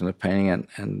things in the painting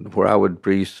and where I would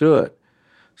breeze through it.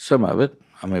 Some of it,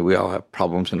 I mean, we all have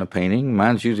problems in the painting.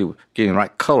 Mine's usually getting the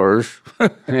right colors.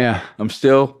 Yeah. I'm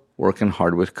still working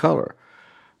hard with color.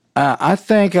 I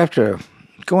think after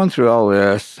going through all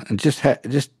this, and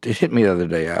it hit me the other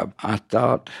day, I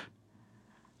thought,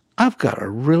 I've got a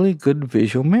really good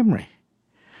visual memory.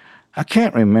 I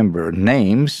can't remember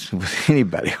names with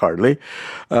anybody hardly.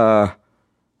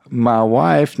 My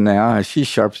wife now, she's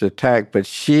sharp as a tack, but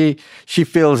she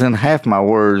fills in half my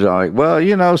words. I'm like,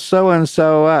 well,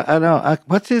 so-and-so, I don't,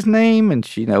 what's his name? And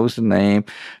she knows the name,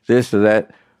 this or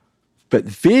that. But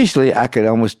visually, I could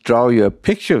almost draw you a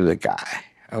picture of the guy,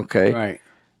 okay? Right.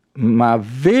 My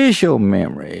visual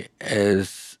memory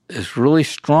is really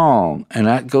strong, and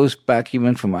that goes back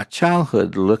even from my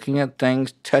childhood, looking at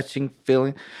things, touching,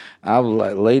 feeling. I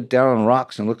would lay down on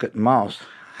rocks and look at moss.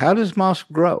 How does moss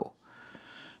grow?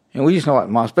 And we just know what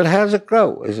moss, but how does it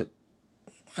grow? Is it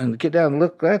and get down and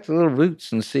look at the little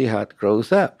roots and see how it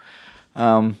grows up.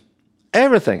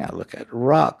 Everything I look at,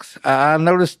 rocks. I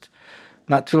noticed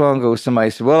not too long ago somebody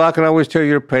said, well, I can always tell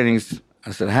your paintings.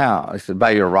 I said, how? I said,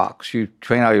 by your rocks. You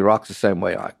train all your rocks the same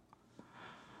way. Like,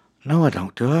 no, I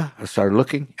don't, do I? I started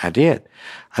looking. I did.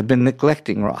 I've been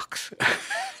neglecting rocks.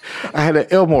 I had an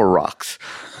Elmore rocks.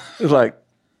 It was like,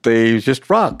 they just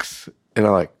rocks. And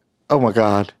I'm like, oh my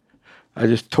God. I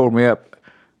just tore me up.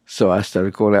 So I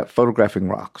started going out photographing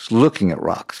rocks, looking at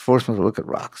rocks, forced myself to look at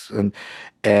rocks.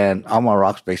 And all my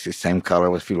rocks basically the same color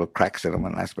with a few little cracks in them,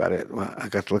 and that's about it. Well, I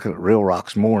got to looking at real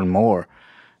rocks more and more,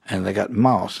 and they got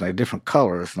moss, and they had different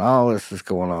colors, and all this is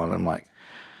going on. I'm like,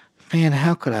 man,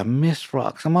 how could I miss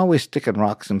rocks? I'm always sticking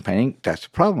rocks in painting. That's the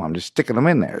problem. I'm just sticking them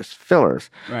in there as fillers.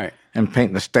 Right. And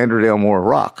painting the standard Elmore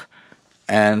rock.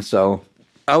 And so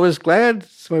I was glad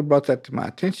somebody brought that to my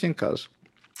attention because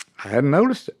I hadn't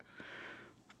noticed it.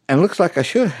 And it looks like I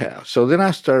should have. So then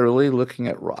I started really looking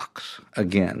at rocks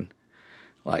again,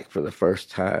 like for the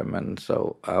first time. And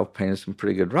so I've painted some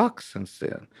pretty good rocks since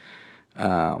then.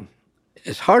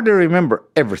 It's hard to remember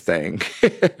everything.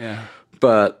 Yeah.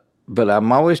 But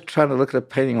I'm always trying to look at a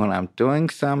painting when I'm doing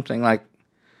something. Like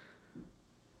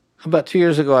about 2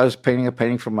 years ago, I was painting a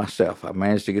painting for myself. I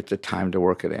managed to get the time to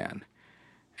work it in.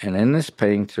 And in this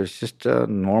painting, there's just a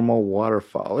normal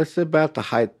waterfall. It's about the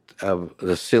height of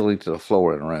the ceiling to the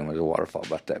floor in the room. There's a waterfall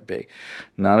about that big.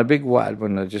 Not a big wide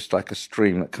one, just like a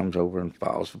stream that comes over and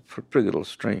falls. A pretty good little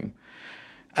stream.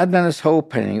 I'd done this whole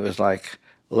painting. It was like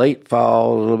late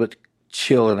fall, a little bit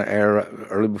chill in the air,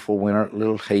 early before winter, a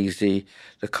little hazy.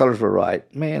 The colors were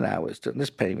right. Man, this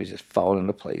painting was just falling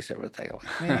into place, everything. I was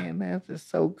like, man, that's just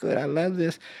so good. I love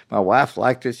this. My wife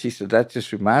liked it. She said, that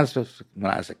just reminds us of when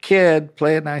I was a kid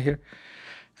playing out here.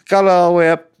 I got all the way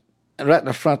up, and right in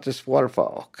the front, this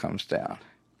waterfall comes down.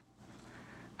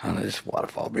 I know this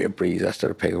waterfall be a breeze. I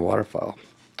started painting the waterfall.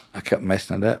 I kept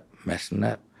messing it up.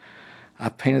 I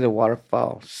painted the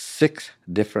waterfall 6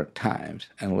 different times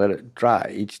and let it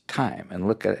dry each time and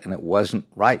look at it, and it wasn't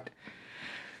right.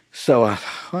 So I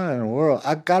thought, what in the world?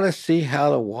 I got to see how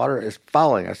the water is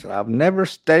falling. I said, I've never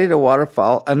studied a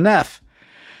waterfall enough.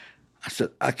 I said,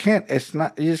 I can't,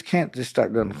 you just can't just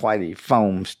start doing whitey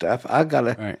foam stuff. I've got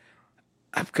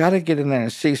to get in there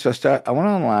and see. So I went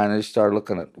online and started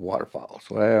looking at waterfalls.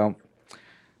 Well,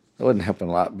 it wasn't helping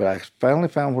a lot, but I finally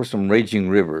found where some raging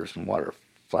rivers and water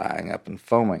flying up and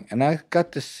foaming. And I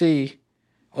got to see,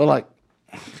 well, like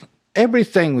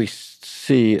everything we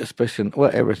see, especially,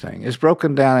 well, everything is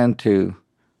broken down into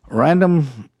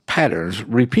random patterns,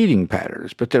 repeating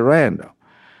patterns, but they're random.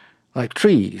 Like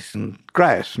trees and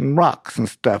grass and rocks and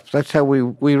stuff. That's how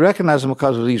we recognize them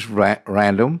because of these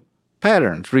random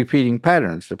patterns, repeating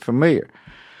patterns. They're familiar.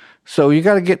 So you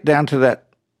got to get down to that.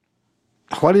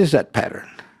 What is that pattern?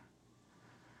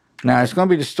 Now, it's going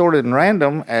to be distorted and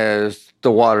random as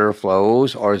the water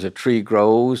flows or as a tree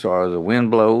grows or the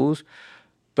wind blows.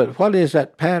 But what is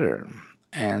that pattern?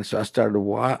 And so I started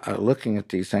looking at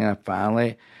these things. And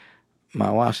finally, my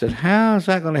wife said, how is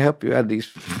that going to help you add these?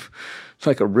 It's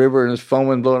like a river and it's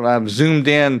foaming, blowing. I'm zoomed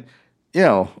in,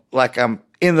 like I'm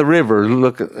in the river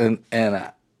looking.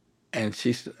 And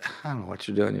she said, I don't know what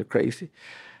you're doing. You're crazy.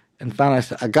 And finally I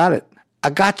said, I got it. I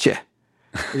got you.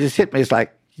 It just hit me. It's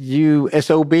like, you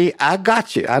SOB, I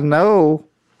got you. I know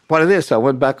what it is. So I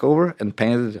went back over and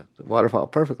painted the waterfall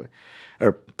perfectly.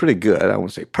 Or pretty good. I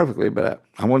won't say perfectly, but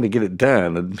I wanted to get it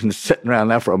done. I'd been sitting around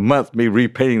now for a month, me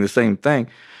repainting the same thing.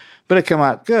 But it came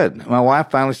out good. My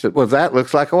wife finally said, well, that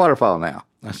looks like a waterfall now.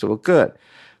 I said, well, good.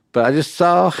 But I just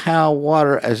saw how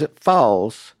water, as it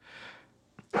falls,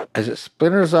 as it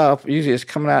splinters off, usually it's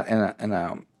coming out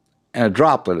in a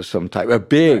droplet of some type, a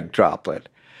big droplet,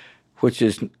 which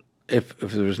is, if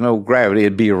there was no gravity,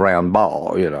 it'd be a round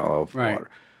ball, of water.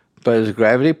 But as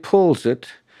gravity pulls it,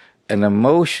 and the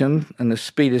motion and the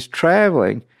speed is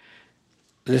traveling,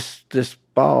 this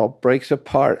ball breaks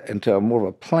apart into more of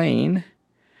a plane,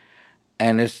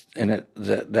 and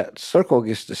that circle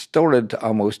gets distorted to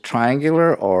almost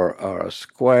triangular or a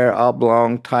square,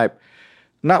 oblong type,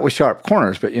 not with sharp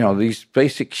corners, but these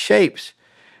basic shapes.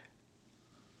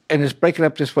 And it's breaking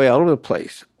up this way all over the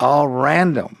place, all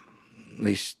random,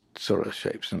 these sort of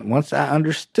shapes. And once I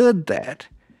understood that,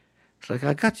 it's like,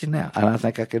 I got you now. And I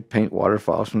think I could paint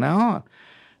waterfalls from now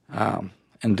on,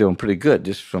 and do them pretty good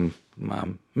just from my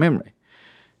memory.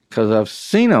 Because I've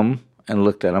seen them and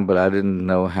looked at them, but I didn't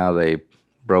know how they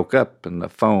broke up and the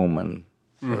foam and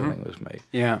everything was made.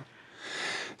 Yeah.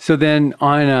 So then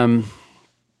on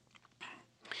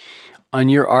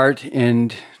your art,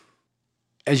 and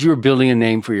as you were building a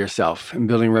name for yourself and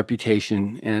building a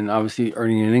reputation and obviously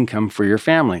earning an income for your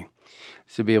family.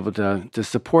 to be able to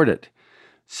support it.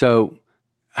 So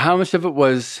how much of it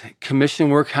was commission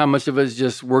work? How much of it is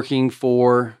just working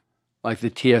for like the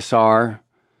TSR?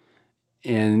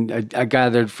 And I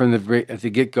gathered from at the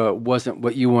get-go, it wasn't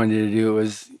what you wanted to do. It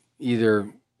was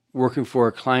either working for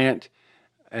a client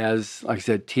as, like I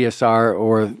said, TSR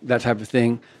or that type of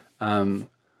thing,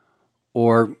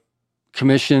 or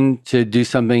commission to do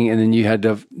something, and then you had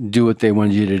to do what they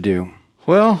wanted you to do.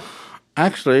 Well,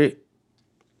 actually,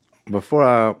 before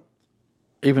I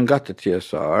even got to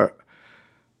TSR,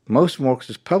 most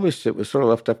Morks published it was sort of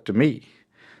left up to me.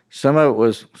 Some of it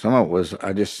was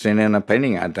I just sent in a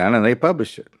painting I'd done and they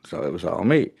published it. So it was all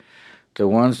me. The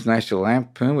ones National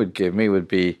Lampoon would give me would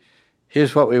be,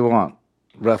 here's what we want.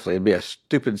 Roughly, it'd be a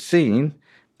stupid scene,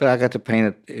 but I got to paint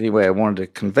it any way I wanted to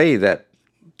convey that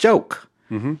joke.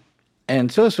 Mm-hmm.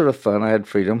 And so it was sort of fun. I had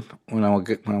freedom. When I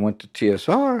went to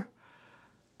TSR,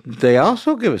 they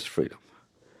also give us freedom.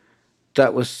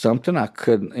 That was something I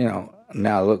couldn't,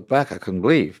 now I look back, I couldn't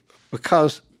believe.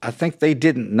 Because I think they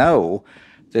didn't know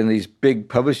that in these big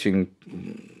publishing,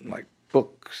 like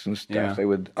books and stuff, they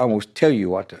would almost tell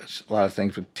you a lot of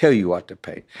things would tell you what to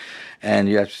paint. And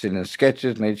you have to sit in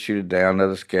sketches, and they'd shoot it down,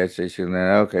 another sketch, they'd shoot it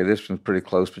down, okay, this one's pretty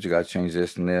close, but you got to change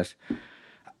this and this.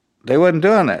 They wasn't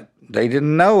doing that. They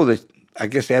didn't know that, I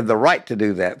guess they had the right to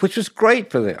do that, which was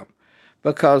great for them.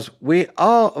 Because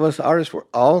all of us artists were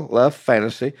all loved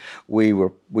fantasy. We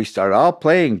started all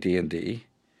playing D&D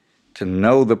to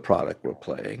know the product we're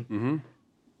playing. Mm-hmm.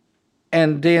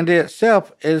 And D&D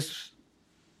itself is,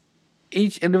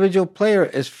 each individual player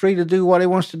is free to do what he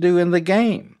wants to do in the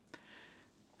game.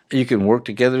 You can work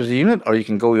together as a unit, or you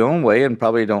can go your own way and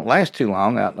probably don't last too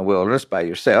long out in the wilderness by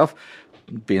yourself,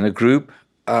 be in a group.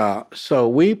 So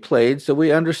we played, so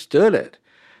we understood it.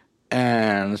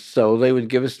 And so they would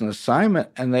give us an assignment,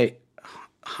 and they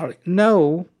hardly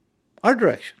know our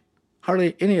direction,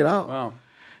 hardly any at all. Wow.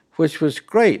 Which was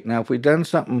great. Now, if we'd done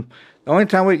something, the only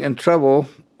time we get in trouble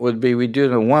would be we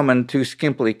do a woman too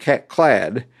skimpily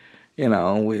clad.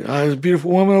 There's a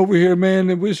beautiful woman over here, man,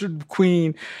 the wizard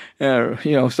queen,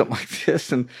 something like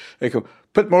this. And they go,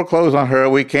 put more clothes on her.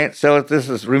 We can't sell it.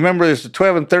 Remember, this is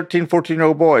 12 and 13,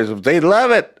 14-year-old boys. If they love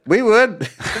it, we would.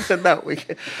 I said, no, we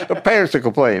can't. The parents would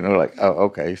complain. We're like, oh,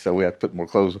 okay, so we have to put more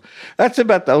clothes on. That's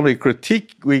about the only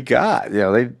critique we got.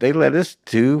 They let us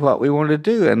do what we wanted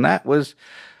to do. And that was,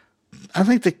 I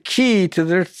think, the key to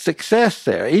their success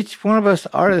there. Each one of us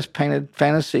artists painted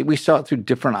fantasy. We saw it through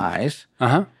different eyes.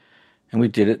 Uh-huh. And we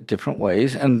did it different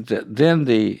ways. And then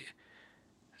the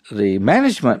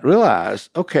management realized,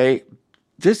 okay,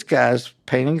 this guy's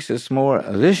paintings is more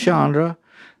of this genre.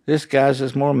 This guy's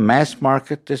is more mass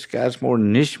market. This guy's more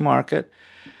niche market.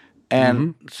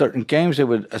 And certain games, they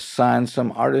would assign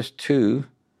some artists to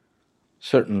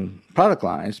certain product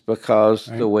lines because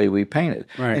the way we painted.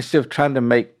 Right. Instead of trying to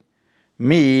make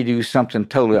me do something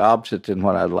totally opposite than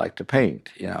what I'd like to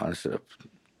paint, instead of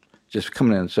just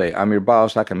coming in and say, I'm your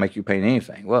boss, I can make you paint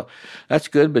anything. Well, that's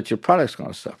good, but your product's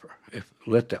going to suffer.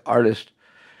 Let the artist,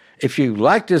 if you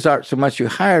liked his art so much you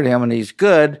hired him and he's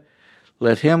good,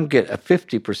 let him get a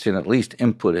 50% at least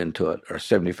input into it, or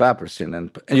 75%,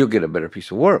 and you'll get a better piece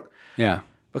of work. Yeah.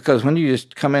 Because when you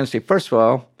just come in and say, first of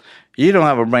all, you don't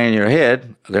have a brain in your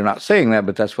head. They're not saying that,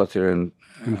 but that's what they're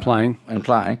implying.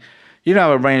 You don't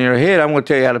have a brain in your head. I'm going to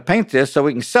tell you how to paint this so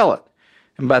we can sell it.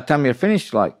 And by the time you're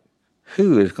finished, you're like,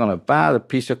 who is going to buy the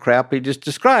piece of crap he just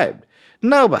described?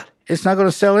 Nobody. It's not going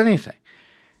to sell anything.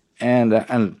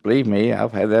 And believe me,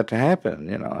 I've had that to happen.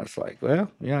 It's like,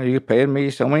 well, you're paying me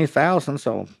so many thousands,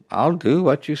 so I'll do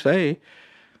what you say.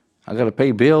 I got to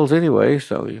pay bills anyway.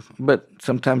 But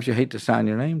sometimes you hate to sign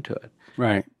your name to it.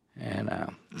 Right. And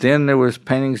then there was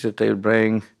paintings that they would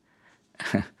bring,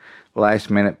 last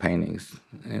minute paintings.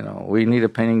 We need a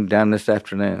painting done this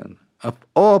afternoon. A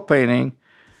oil painting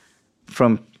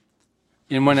from.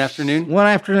 In one afternoon? One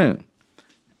afternoon.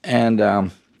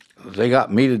 And they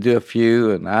got me to do a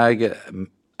few, and I get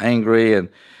angry, and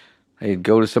they'd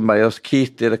go to somebody else.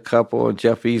 Keith did a couple, and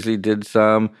Jeff Easley did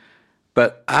some.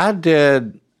 But I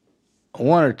did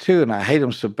one or two, and I hate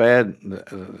them so bad.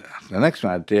 The next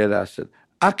one I did, I said,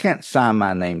 I can't sign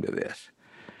my name to this.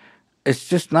 It's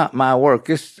just not my work.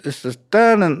 This is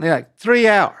done in like 3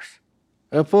 hours.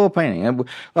 A full painting. And a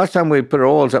lot of time we'd put our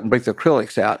oils up and break the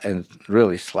acrylics out and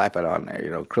really slap it on there.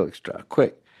 Acrylics dry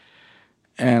quick.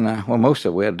 And, most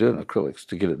of it we had to do it in acrylics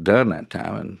to get it done that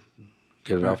time and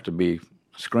get it off to be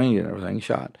screened and everything,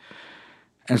 shot.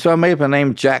 And so I made up a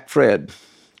name, Jack Fred,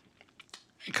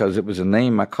 because it was a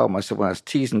name I called myself when I was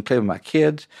teasing, playing with my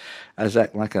kids. I was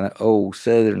acting like an old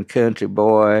southern country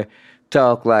boy,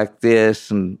 talk like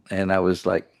this, and I was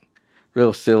like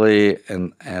real silly,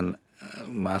 and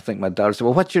I think my daughter said,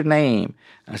 "Well, what's your name?"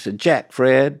 I said, "Jack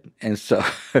Fred." And so,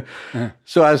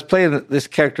 so I was playing this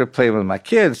character, playing with my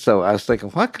kids. So I was thinking,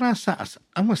 what can I sign? I said,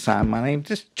 I'm going to sign my name.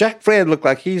 Just Jack Fred looked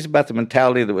like he's about the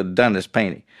mentality that would have done this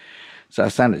painting. So I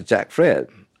signed it Jack Fred.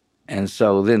 And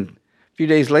so then a few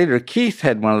days later, Keith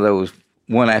had one of those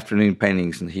one afternoon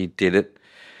paintings, and he did it.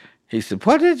 He said,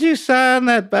 "What did you sign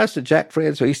that by?" I said, "Jack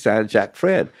Fred." So he signed Jack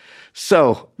Fred.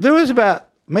 So there was about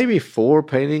maybe 4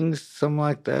 paintings, something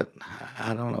like that.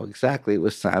 I don't know exactly. It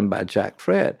was signed by Jack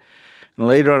Fred. And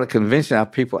later on at convention,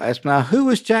 people asked me, "Now, who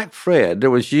was Jack Fred?" There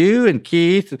was you and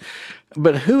Keith,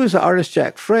 but who was the artist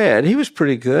Jack Fred? He was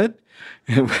pretty good.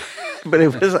 But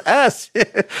it was us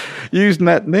using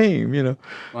that name, you know.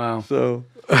 Wow. So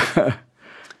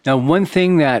Now, one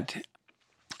thing that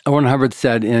Warren Hubbard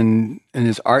said in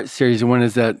his art series, one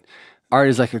is that art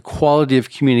is like a quality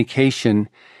of communication,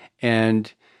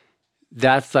 and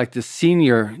that's like the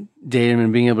senior datum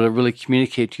in being able to really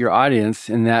communicate to your audience.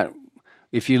 And that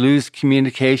if you lose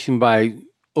communication by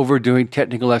overdoing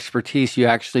technical expertise, you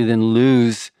actually then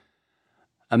lose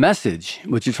a message,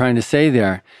 what you're trying to say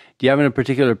there. Do you have any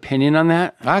particular opinion on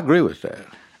that? I agree with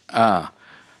that.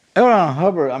 L. Ron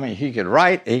Hubbard, I mean, he could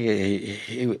write.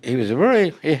 He was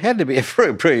he had to be a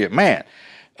very brilliant man.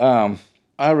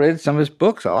 I read some of his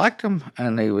books. I liked them,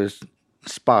 and he was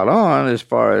spot on as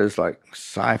far as like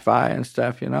sci-fi and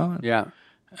stuff, you know. Yeah.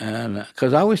 And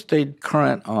because I always stayed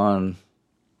current on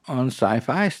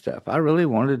sci-fi stuff. I really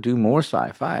wanted to do more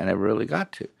sci-fi. I never really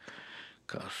got to.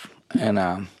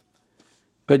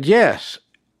 But yes,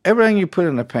 everything you put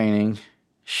in a painting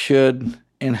should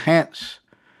enhance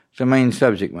the main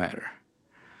subject matter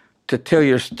to tell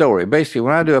your story. Basically,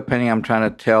 when I do a painting, I'm trying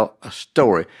to tell a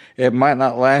story. It might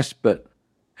not last, but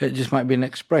it just might be an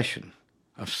expression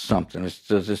of something.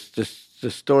 The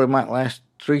story might last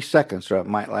 3 seconds, or it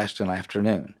might last an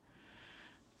afternoon.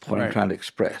 What I'm trying to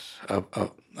express: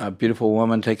 a beautiful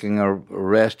woman taking a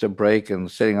rest, a break, and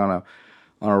sitting on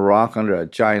a rock under a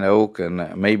giant oak,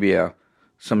 and maybe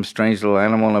some strange little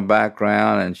animal in the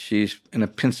background, and she's in a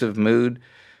pensive mood.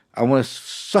 I want to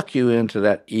suck you into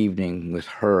that evening with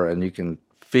her, and you can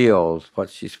feel what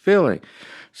she's feeling.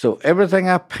 So everything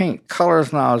I paint,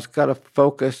 colors now, has got to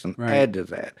focus and add to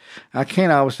that. I can't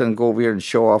all of a sudden go over here and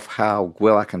show off how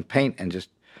well I can paint and just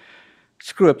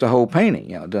screw up the whole painting,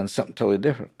 doing something totally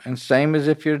different. And same as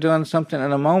if you're doing something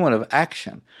in a moment of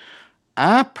action.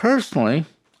 I personally,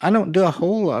 I don't do a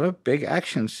whole lot of big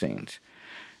action scenes.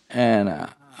 And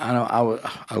I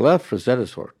love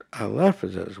Frazetta's work.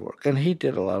 And he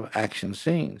did a lot of action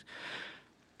scenes.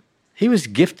 He was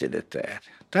gifted at that.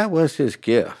 That was his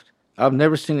gift. I've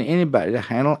never seen anybody to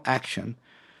handle action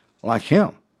like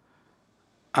him.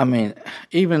 I mean,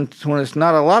 even when it's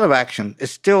not a lot of action,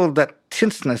 it's still that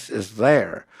tenseness is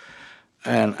there.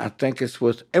 And I think it's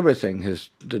with everything.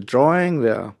 The drawing,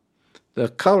 the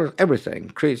colors, everything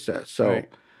creates that. So,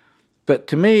 But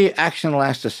to me, action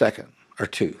lasts a second or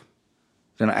two.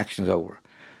 Then action's over.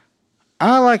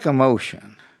 I like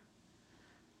emotion.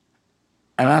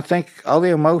 And I think all the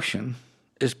emotion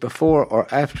is before or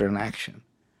after an action.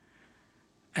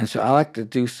 And so I like to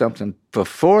do something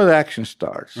before the action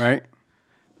starts. Right.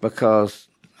 Because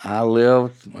I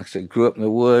lived, like I said, grew up in the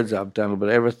woods. I've done a little bit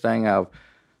of everything. I've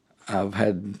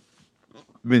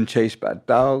been chased by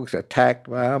dogs, attacked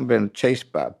by them, been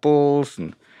chased by bulls,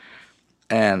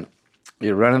 and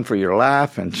you're running for your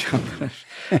life and jumping.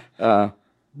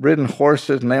 Ridden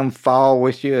horses and them fall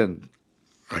with you and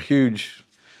a huge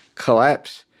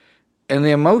collapse. And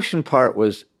the emotion part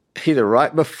was either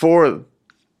right before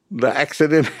the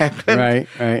accident happened,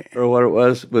 or what it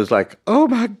was like, oh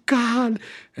my God.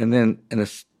 And then in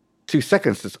 2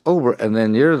 seconds it's over, and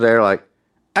then you're there like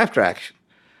after action.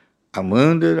 I'm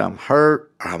wounded, I'm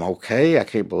hurt, or I'm okay, I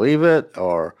can't believe it,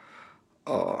 or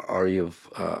you've,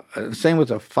 same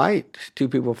with a fight, 2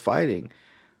 people fighting.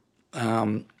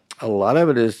 A lot of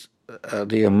it is,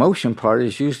 the emotion part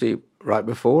is usually right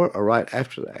before or right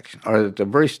after the action, or at the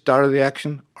very start of the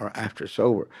action or after it's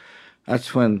over.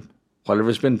 That's when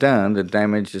whatever's been done, the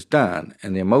damage is done,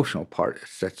 and the emotional part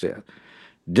sets in.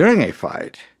 During a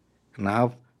fight,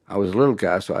 now I was a little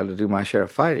guy, so I had to do my share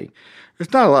of fighting.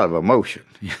 There's not a lot of emotion.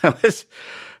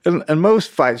 And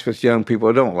most fights with young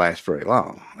people don't last very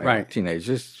long. Like teenagers,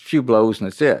 just a few blows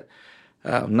and that's it.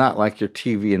 Not like your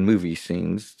TV and movie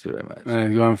scenes too much.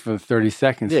 Going for 30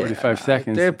 seconds, 45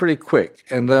 seconds. They're pretty quick.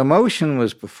 And the emotion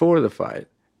was before the fight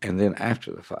and then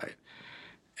after the fight.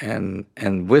 And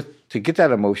to get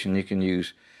that emotion, you can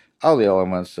use all the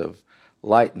elements of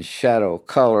light and shadow,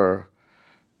 color,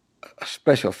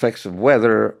 special effects of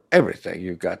weather, everything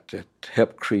you've got to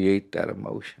help create that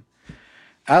emotion.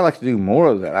 I like to do more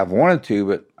of that. I've wanted to,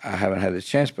 but I haven't had the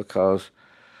chance because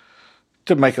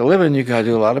to make a living, you got to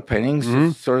do a lot of paintings.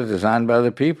 It's sort of designed by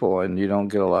other people, and you don't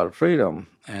get a lot of freedom.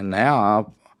 And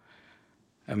now,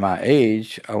 at my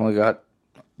age, I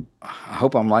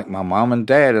hope I'm like my mom and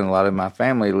dad, and a lot of my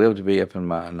family lived to be up in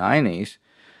my 90s.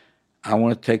 I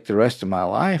want to take the rest of my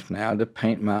life now to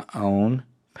paint my own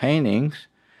paintings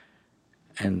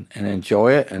and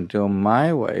enjoy it and do them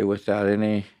my way without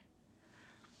any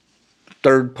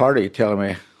third party telling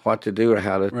me what to do or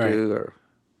how to do or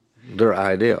their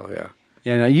ideal. Yeah.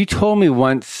 Yeah. Now, you told me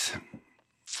once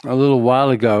a little while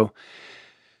ago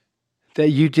that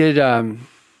you did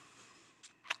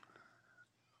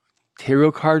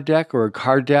tarot card deck or a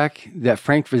card deck that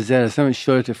Frank Frazetta, someone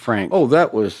showed it to Frank. Oh,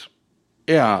 that was,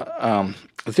 yeah.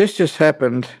 This just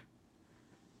happened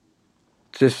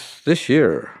this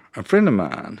year. A friend of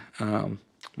mine,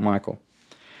 Michael,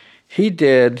 he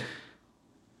did,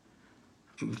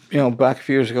 back a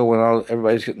few years ago when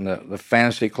everybody's getting the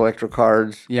fantasy collector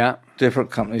cards. Yeah. Different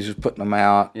companies was putting them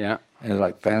out. Yeah. And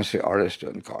like fantasy artists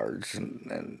doing cards.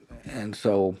 And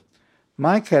so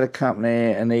Mike had a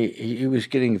company, and he was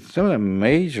getting some of the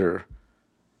major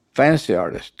fantasy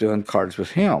artists doing cards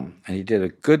with him. And he did a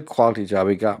good quality job.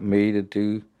 He got me to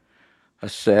do a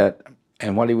set.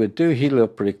 And what he would do, he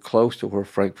lived pretty close to where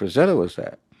Frank Frazetta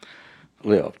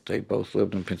lived. They both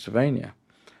lived in Pennsylvania.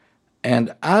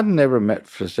 And I'd never met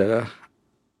Frazetta.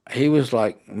 He was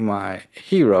like my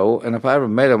hero. And if I ever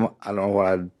met him, I don't know what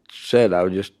I'd said. I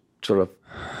would just sort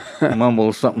of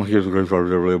mumble something. I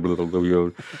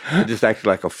just acted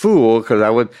like a fool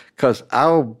because I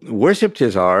worshipped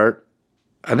his art.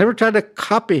 I never tried to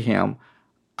copy him.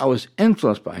 I was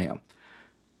influenced by him.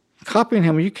 Copying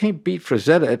him, you can't beat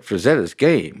Frazetta at Frazetta's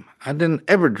game. I didn't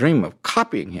ever dream of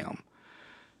copying him.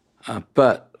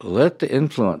 But let the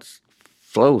influence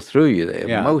flow through you, the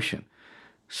emotion.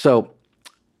 So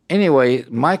anyway,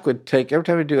 Mike would take, every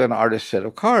time he'd do an artist set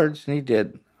of cards, and he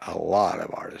did a lot of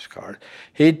artist cards,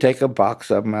 he'd take a box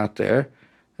of them out there,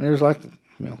 and there was like,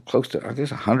 close to, I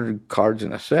guess, 100 cards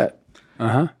in a set.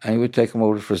 And he would take them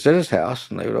over to Frazetta's house,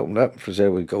 and they would open up, and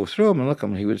Frazetta would go through them and look at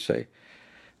them, and he would say,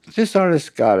 this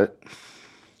artist got it.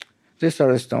 This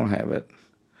artist don't have it.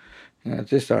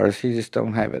 This artist, he just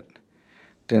don't have it.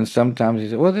 Then sometimes he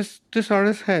said, well, this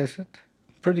artist has it.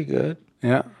 Pretty good.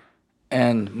 Yeah.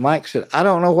 And Mike said, I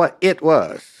don't know what it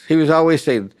was. He was always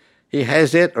saying he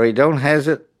has it or he don't have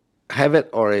it,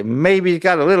 or maybe he's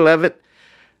got a little of it.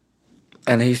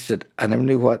 And he said, I never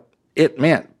knew what it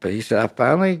meant. But he said, I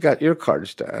finally got your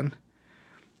cards done.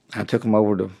 I took them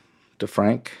over to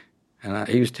Frank. And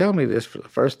he was telling me this for the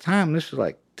first time. This was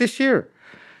like this year.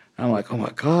 And I'm like, oh,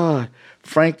 my God.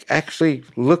 Frank actually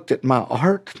looked at my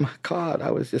art. My God, I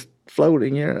was just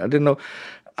floating here. I didn't know.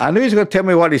 I knew he was going to tell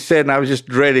me what he said, and I was just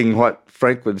dreading what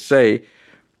Frank would say.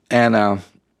 And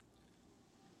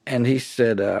he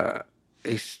said,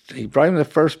 he brought him the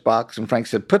first box, and Frank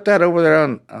said, put that over there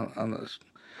on the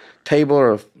table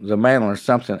or the mantel or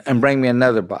something, and bring me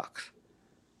another box.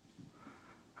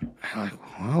 And I'm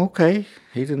like, well, okay.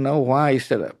 He didn't know why. He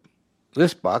said,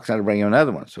 this box, I had to bring him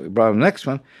another one. So he brought him the next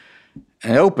one,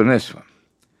 and he opened this one.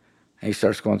 And he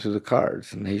starts going through the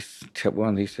cards, and he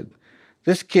said,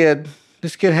 this kid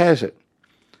has it.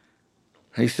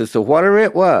 And he said, so whatever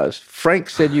it was, Frank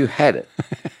said you had it.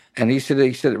 And he said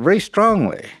it very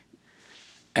strongly.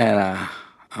 And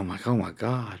I'm like, oh, my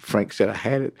God. Frank said I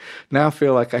had it. Now I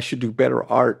feel like I should do better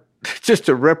art just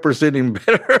to represent him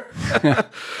better.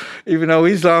 Even though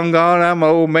he's long gone, I'm an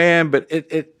old man. But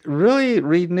it really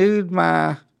renewed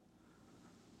my,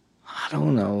 I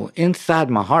don't know, inside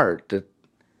my heart that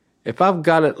if I've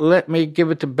got it, let me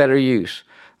give it to better use.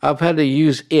 I've had to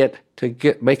use it to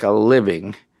make a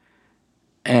living.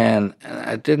 And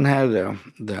I didn't have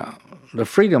the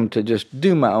freedom to just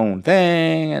do my own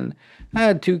thing. And I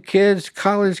had 2 kids,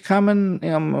 college coming,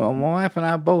 my wife and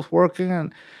I both working,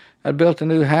 and I built a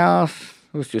new house.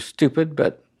 It was just stupid,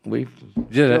 but we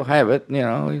still have it.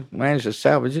 We managed to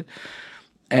salvage it,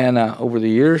 and over the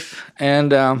years.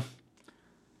 And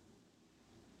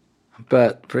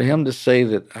but for him to say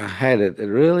that I had it, it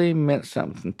really meant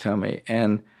something to me.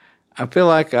 And I feel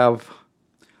like I've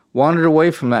wandered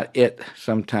away from that it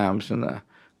sometimes in the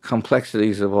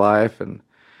complexities of life and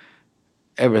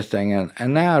everything.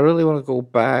 And now I really want to go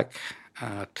back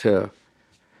to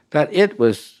that. It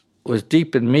was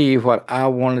deep in me, what I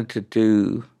wanted to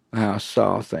do, how I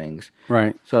saw things.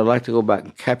 Right. So I'd like to go back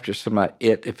and capture some of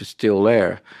it if it's still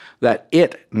there. That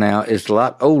it now is a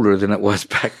lot older than it was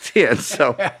back then.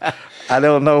 So I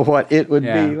don't know what it would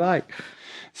be like.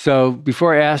 So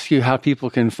before I ask you how people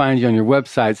can find you on your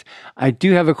websites, I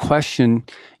do have a question.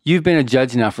 You've been a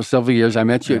judge now for several years. I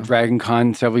met you at Dragon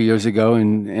Con several years ago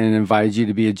and invited you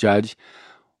to be a judge.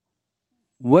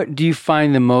 What do you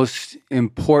find the most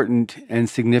important and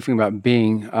significant about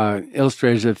being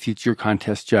Illustrators of the Future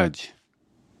contest judge?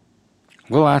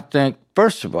 Well, I think,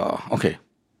 first of all,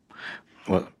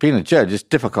 being a judge is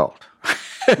difficult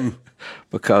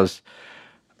because,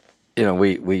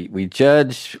 we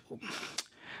judge.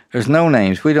 There's no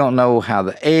names. We don't know how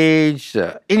the age,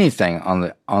 anything on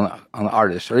the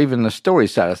artist, or even the story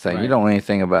side of things. Right. You don't know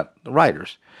anything about the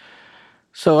writers.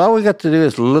 So all we got to do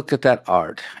is look at that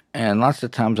art. And lots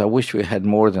of times I wish we had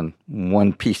more than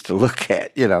one piece to look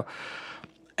at,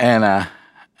 And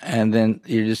then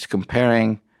you're just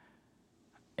comparing.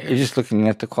 You're just looking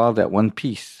at the quality of that one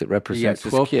piece that represents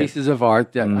this 12 kid. pieces of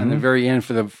art that on the very end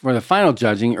for the final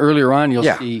judging. Earlier on, you'll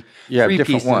see three different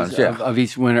pieces ones, of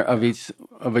each winner of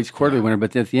each quarterly winner.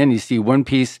 But at the end, you see one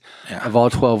piece of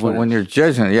all 12 winners. But when you're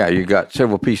judging, you got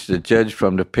several pieces to judge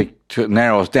from to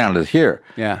narrow us down to here.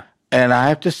 Yeah, and I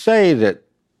have to say that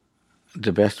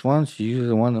the best ones usually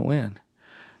the one that win.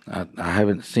 I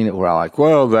haven't seen it where I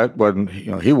that wasn't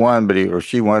he won, but he or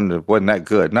she won. It wasn't that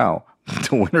good. No.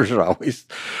 The winners are always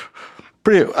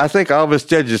pretty. I think all of us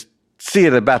judges see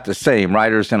it about the same.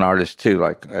 Writers and artists too.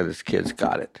 Like this kid's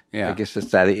got it. Yeah. I guess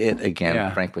it's that it again.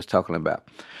 Yeah. Frank was talking about.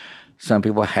 Some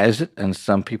people has it and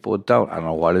some people don't. I don't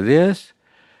know what it is.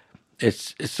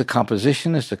 It's the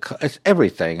composition. It's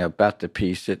everything about the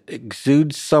piece. It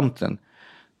exudes something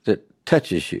that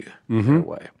touches you in a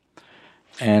way.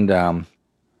 And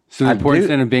so the importance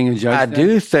then of being a judge. I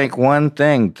do think one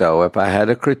thing though, if I had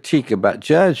a critique about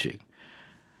judging.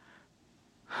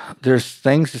 There's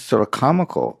things that's sort of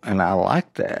comical, and I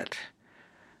like that.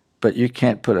 But you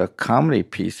can't put a comedy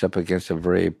piece up against a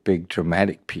very big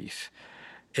dramatic piece.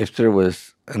 If there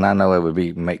was, and I know it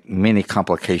would make many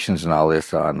complications and all this,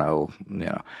 so I know,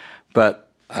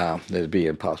 but it'd be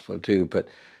impossible to do.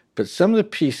 But some of the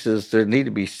pieces, there need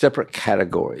to be separate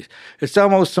categories. It's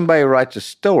almost somebody writes a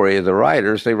story, the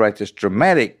writers, they write this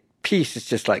dramatic piece, it's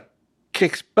just like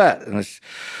kicks butt, and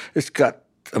it's got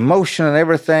emotion and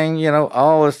everything,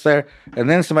 all is there. And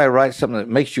then somebody writes something that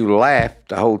makes you laugh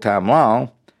the whole time long.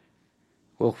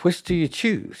 Well, which do you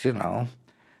choose,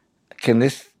 Can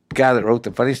this guy that wrote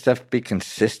the funny stuff be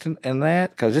consistent in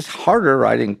that? Because it's harder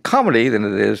writing comedy than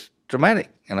it is dramatic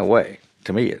in a way.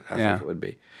 To me, I think it would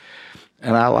be.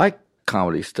 And I like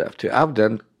comedy stuff, too. I've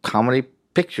done comedy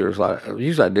pictures.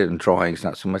 Usually I did in drawings,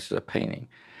 not so much as a painting.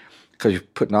 Because you're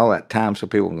putting all that time so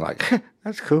people can be like,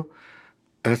 that's cool.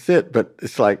 That's it. But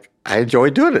it's like, I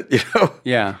enjoy doing it,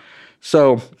 Yeah.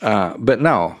 So, but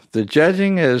no, the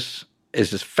judging is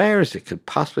as fair as it could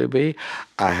possibly be.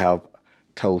 I have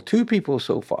told 2 people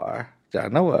so far that I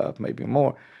know of, maybe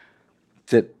more,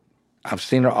 that I've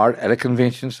seen their art at a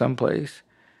convention someplace,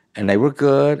 and they were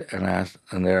good,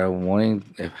 and they're wanting,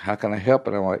 how can I help?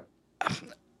 And I'm like,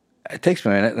 it takes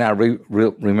me a minute, and I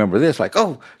remember this, like,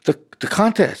 the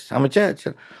contest, I'm a judge.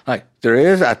 Like,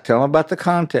 I tell them about the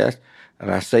contest,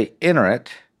 and I say, enter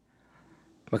it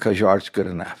because your art's good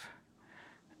enough.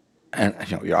 And,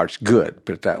 your art's good,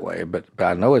 put it that way. But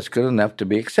I know it's good enough to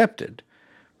be accepted.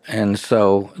 And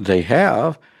so they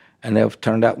have, and they've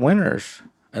turned out winners.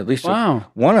 At least one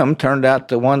of them turned out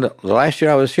the last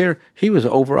year I was here, he was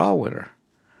an overall winner.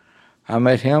 I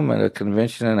met him at a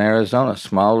convention in Arizona, a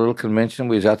small little convention.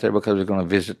 We was out there because we were going to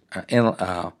visit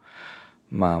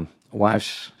my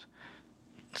wife's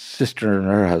sister and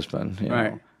her husband,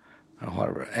 right. Or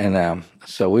whatever. And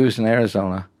so we was in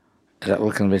Arizona at that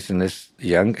little convention. This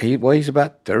young, he's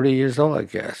about 30 years old, I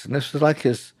guess. And this was like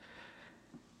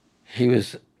he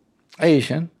was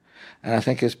Asian, and I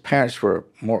think his parents were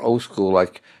more old school,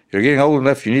 like, you're getting old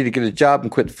enough, you need to get a job and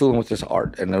quit fooling with this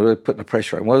art. And they're really putting the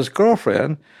pressure on him. Well, his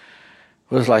girlfriend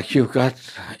was like, you've got,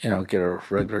 get a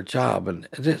regular job. And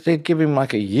they'd give him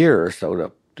like a year or so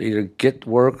to either get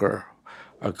work or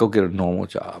go get a normal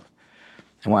job.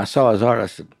 And when I saw his art, I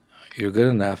said, you're good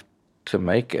enough to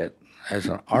make it as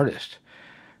an artist.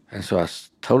 And so I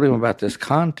told him about this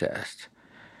contest.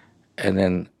 And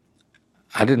then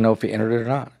I didn't know if he entered it or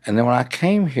not. And then when I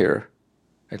came here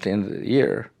at the end of the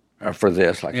year, or for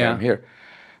this, I'm here,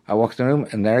 I walked in the room,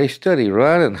 and there he stood. He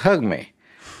ran and hugged me.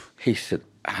 He said,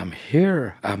 I'm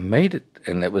here. I made it.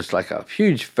 And it was like a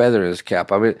huge feather in his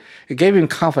cap. I mean, it gave him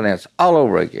confidence all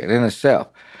over again in himself.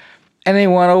 And he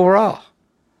won overall.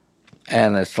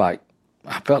 And it's like,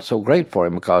 I felt so great for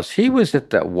him because he was at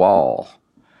that wall.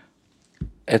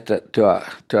 Do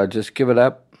I just give it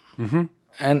up? Mm-hmm.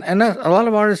 And that, a lot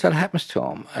of artists, that happens to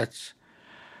them.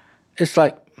 It's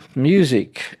like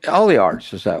music. All the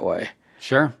arts is that way.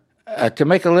 Sure. To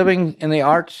make a living in the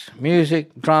arts,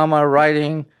 music, drama,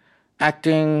 writing,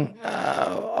 acting,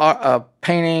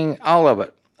 painting, all of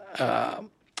it,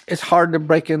 it's hard to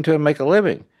break into and make a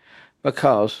living,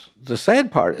 because the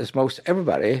sad part is most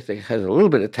everybody that has a little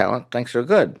bit of talent thinks they're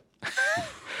good.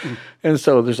 And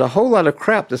so there's a whole lot of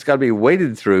crap that's got to be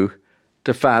waded through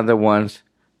to find the ones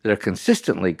that are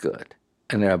consistently good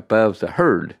and they're above the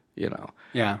herd,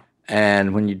 Yeah.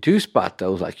 And when you do spot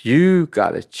those, like, you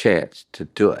got a chance to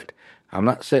do it. I'm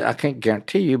not saying, I can't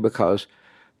guarantee you, because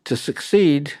to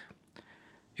succeed,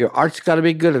 your art's got to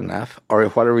be good enough, or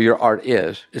whatever your art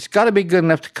is, it's got to be good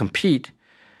enough to compete.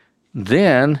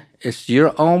 Then it's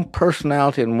your own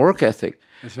personality and work ethic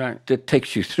That's right. that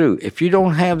takes you through. If you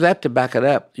don't have that to back it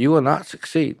up, you will not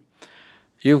succeed.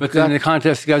 But then the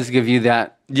contest does give you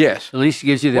that. Yes. At least it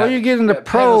gives you that. Well, you get into that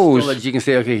pros. pedestal that you can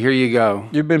say, okay, here you go.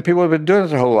 People have been doing it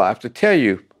their whole life to tell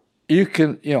you, you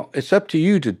can, it's up to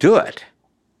you to do it.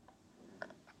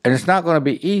 And it's not going to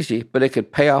be easy, but it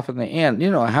could pay off in the end. You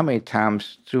know how many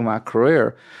times through my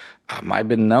career I might have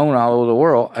been known all over the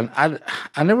world, and I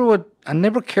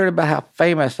never cared about how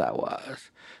famous I was.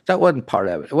 That wasn't part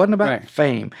of it. It wasn't about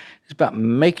fame. It's about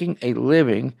making a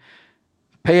living,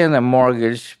 paying the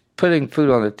mortgage, putting food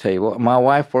on the table. My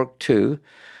wife worked too,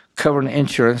 covering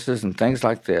insurances and things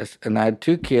like this. And I had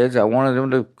 2 kids. I wanted them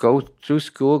to go through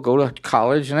school, go to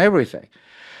college and everything.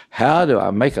 How do I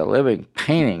make a living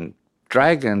painting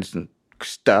dragons and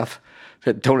stuff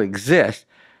that don't exist?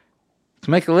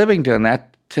 To make a living doing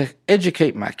that, to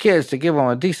educate my kids, to give them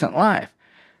a decent life.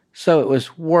 So it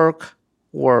was work,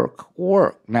 work,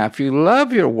 work. Now, if you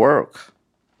love your work,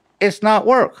 it's not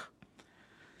work.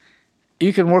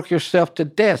 You can work yourself to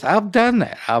death. I've done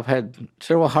that. I've had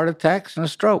several heart attacks and a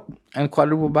stroke and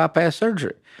quadruple bypass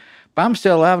surgery. But I'm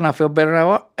still alive, and I feel better than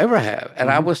I ever have.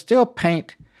 And I will still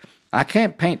paint. I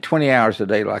can't paint 20 hours a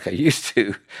day like I used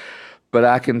to, but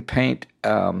I can paint.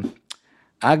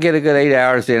 I get a good 8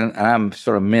 hours in, and I'm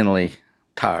sort of mentally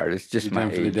tired. It's just my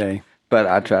age. For the day. But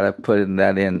I try to put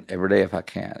that in every day if I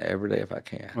can.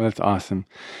 Well, that's awesome.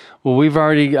 Well, we've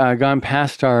already gone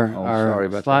past our sorry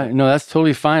about slide. that. No, that's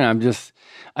totally fine.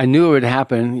 I knew it would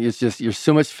happen. It's just, you're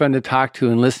so much fun to talk to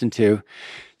and listen to.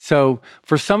 So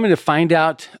for someone to find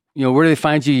out, where do they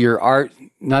find you, your art?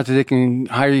 Not that they can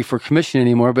hire you for commission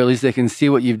anymore, but at least they can see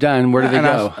what you've done. Where do they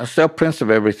go? I sell prints of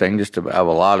everything, just of a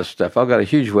lot of stuff. I've got a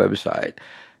huge website,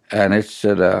 and it's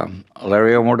at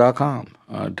LarryElmore.com,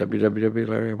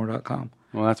 www.LarryElmore.com.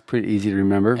 Well, that's pretty easy to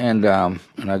remember. And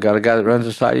I got a guy that runs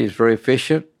the site. He's very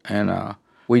efficient, and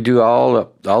we do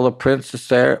all the prints that's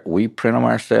there. We print them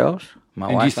ourselves.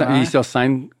 My wife and I. Do you still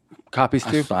sign copies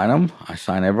too? I sign them. I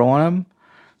sign every one of them.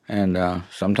 And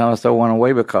sometimes I throw one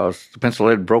away because the pencil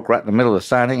lead broke right in the middle of the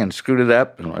signing and screwed it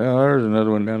up. And there's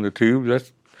another one down the tube.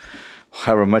 That's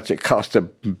however much it costs to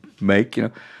make,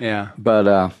 Yeah.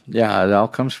 But it all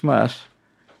comes from us.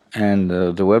 And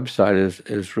the website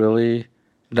is really,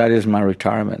 that is my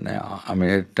retirement now. I mean,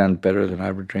 it's done better than I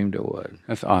ever dreamed it would.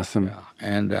 That's awesome. Yeah.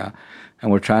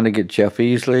 And we're trying to get Jeff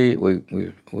Easley.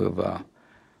 We've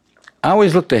I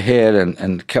always looked ahead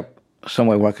and kept some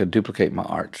way where I could duplicate my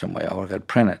art some way, or I could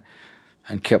print it,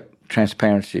 and kept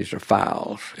transparencies or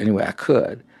files any way I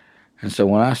could. And so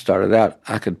when I started out,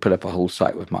 I could put up a whole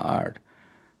site with my art.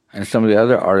 And some of the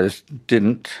other artists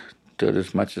didn't do it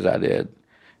as much as I did.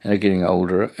 And they're getting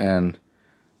older, and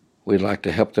we'd like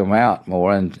to help them out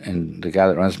more. And the guy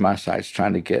that runs my site's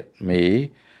trying to get me,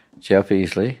 Jeff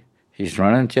Easley. He's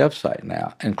running Jeff's site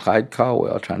now, and Clyde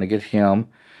Caldwell, trying to get him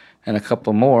and a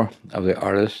couple more of the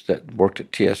artists that worked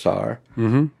at TSR,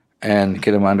 and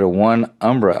get them under one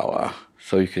umbrella,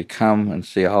 so you could come and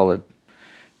see a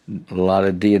lot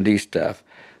of D&D stuff.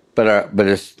 But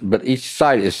each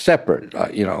site is separate,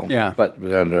 Yeah. But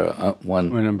under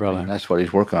one umbrella. And that's what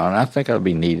he's working on. I think it'll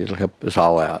be neat. It'll help us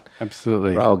all out.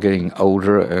 Absolutely. We're all getting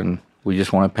older, and we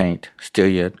just want to paint. Still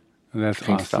yet. That's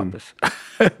Can't awesome. stop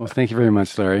us. Well, thank you very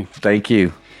much, Larry. Thank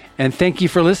you. And thank you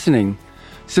for listening.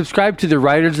 Subscribe to the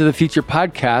Writers of the Future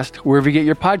podcast wherever you get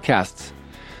your podcasts.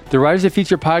 The Writers of the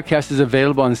Future podcast is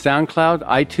available on SoundCloud,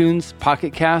 iTunes,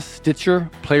 Pocket Cast, Stitcher,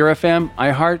 Player FM,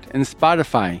 iHeart, and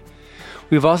Spotify.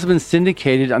 We've also been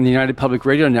syndicated on the United Public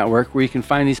Radio Network, where you can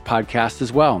find these podcasts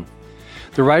as well.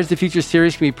 The Writers of the Future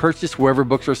series can be purchased wherever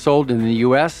books are sold in the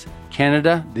U.S.,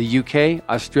 Canada, the UK,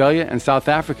 Australia, and South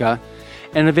Africa,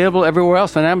 and available everywhere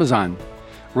else on Amazon.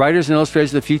 Writers and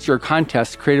Illustrators of the Future are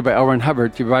contests created by L. Ron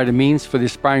Hubbard to provide a means for the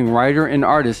aspiring writer and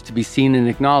artist to be seen and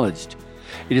acknowledged.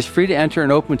 It is free to enter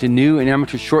and open to new and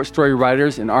amateur short story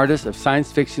writers and artists of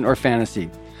science fiction or fantasy.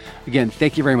 Again,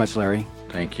 thank you very much, Larry.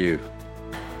 Thank you.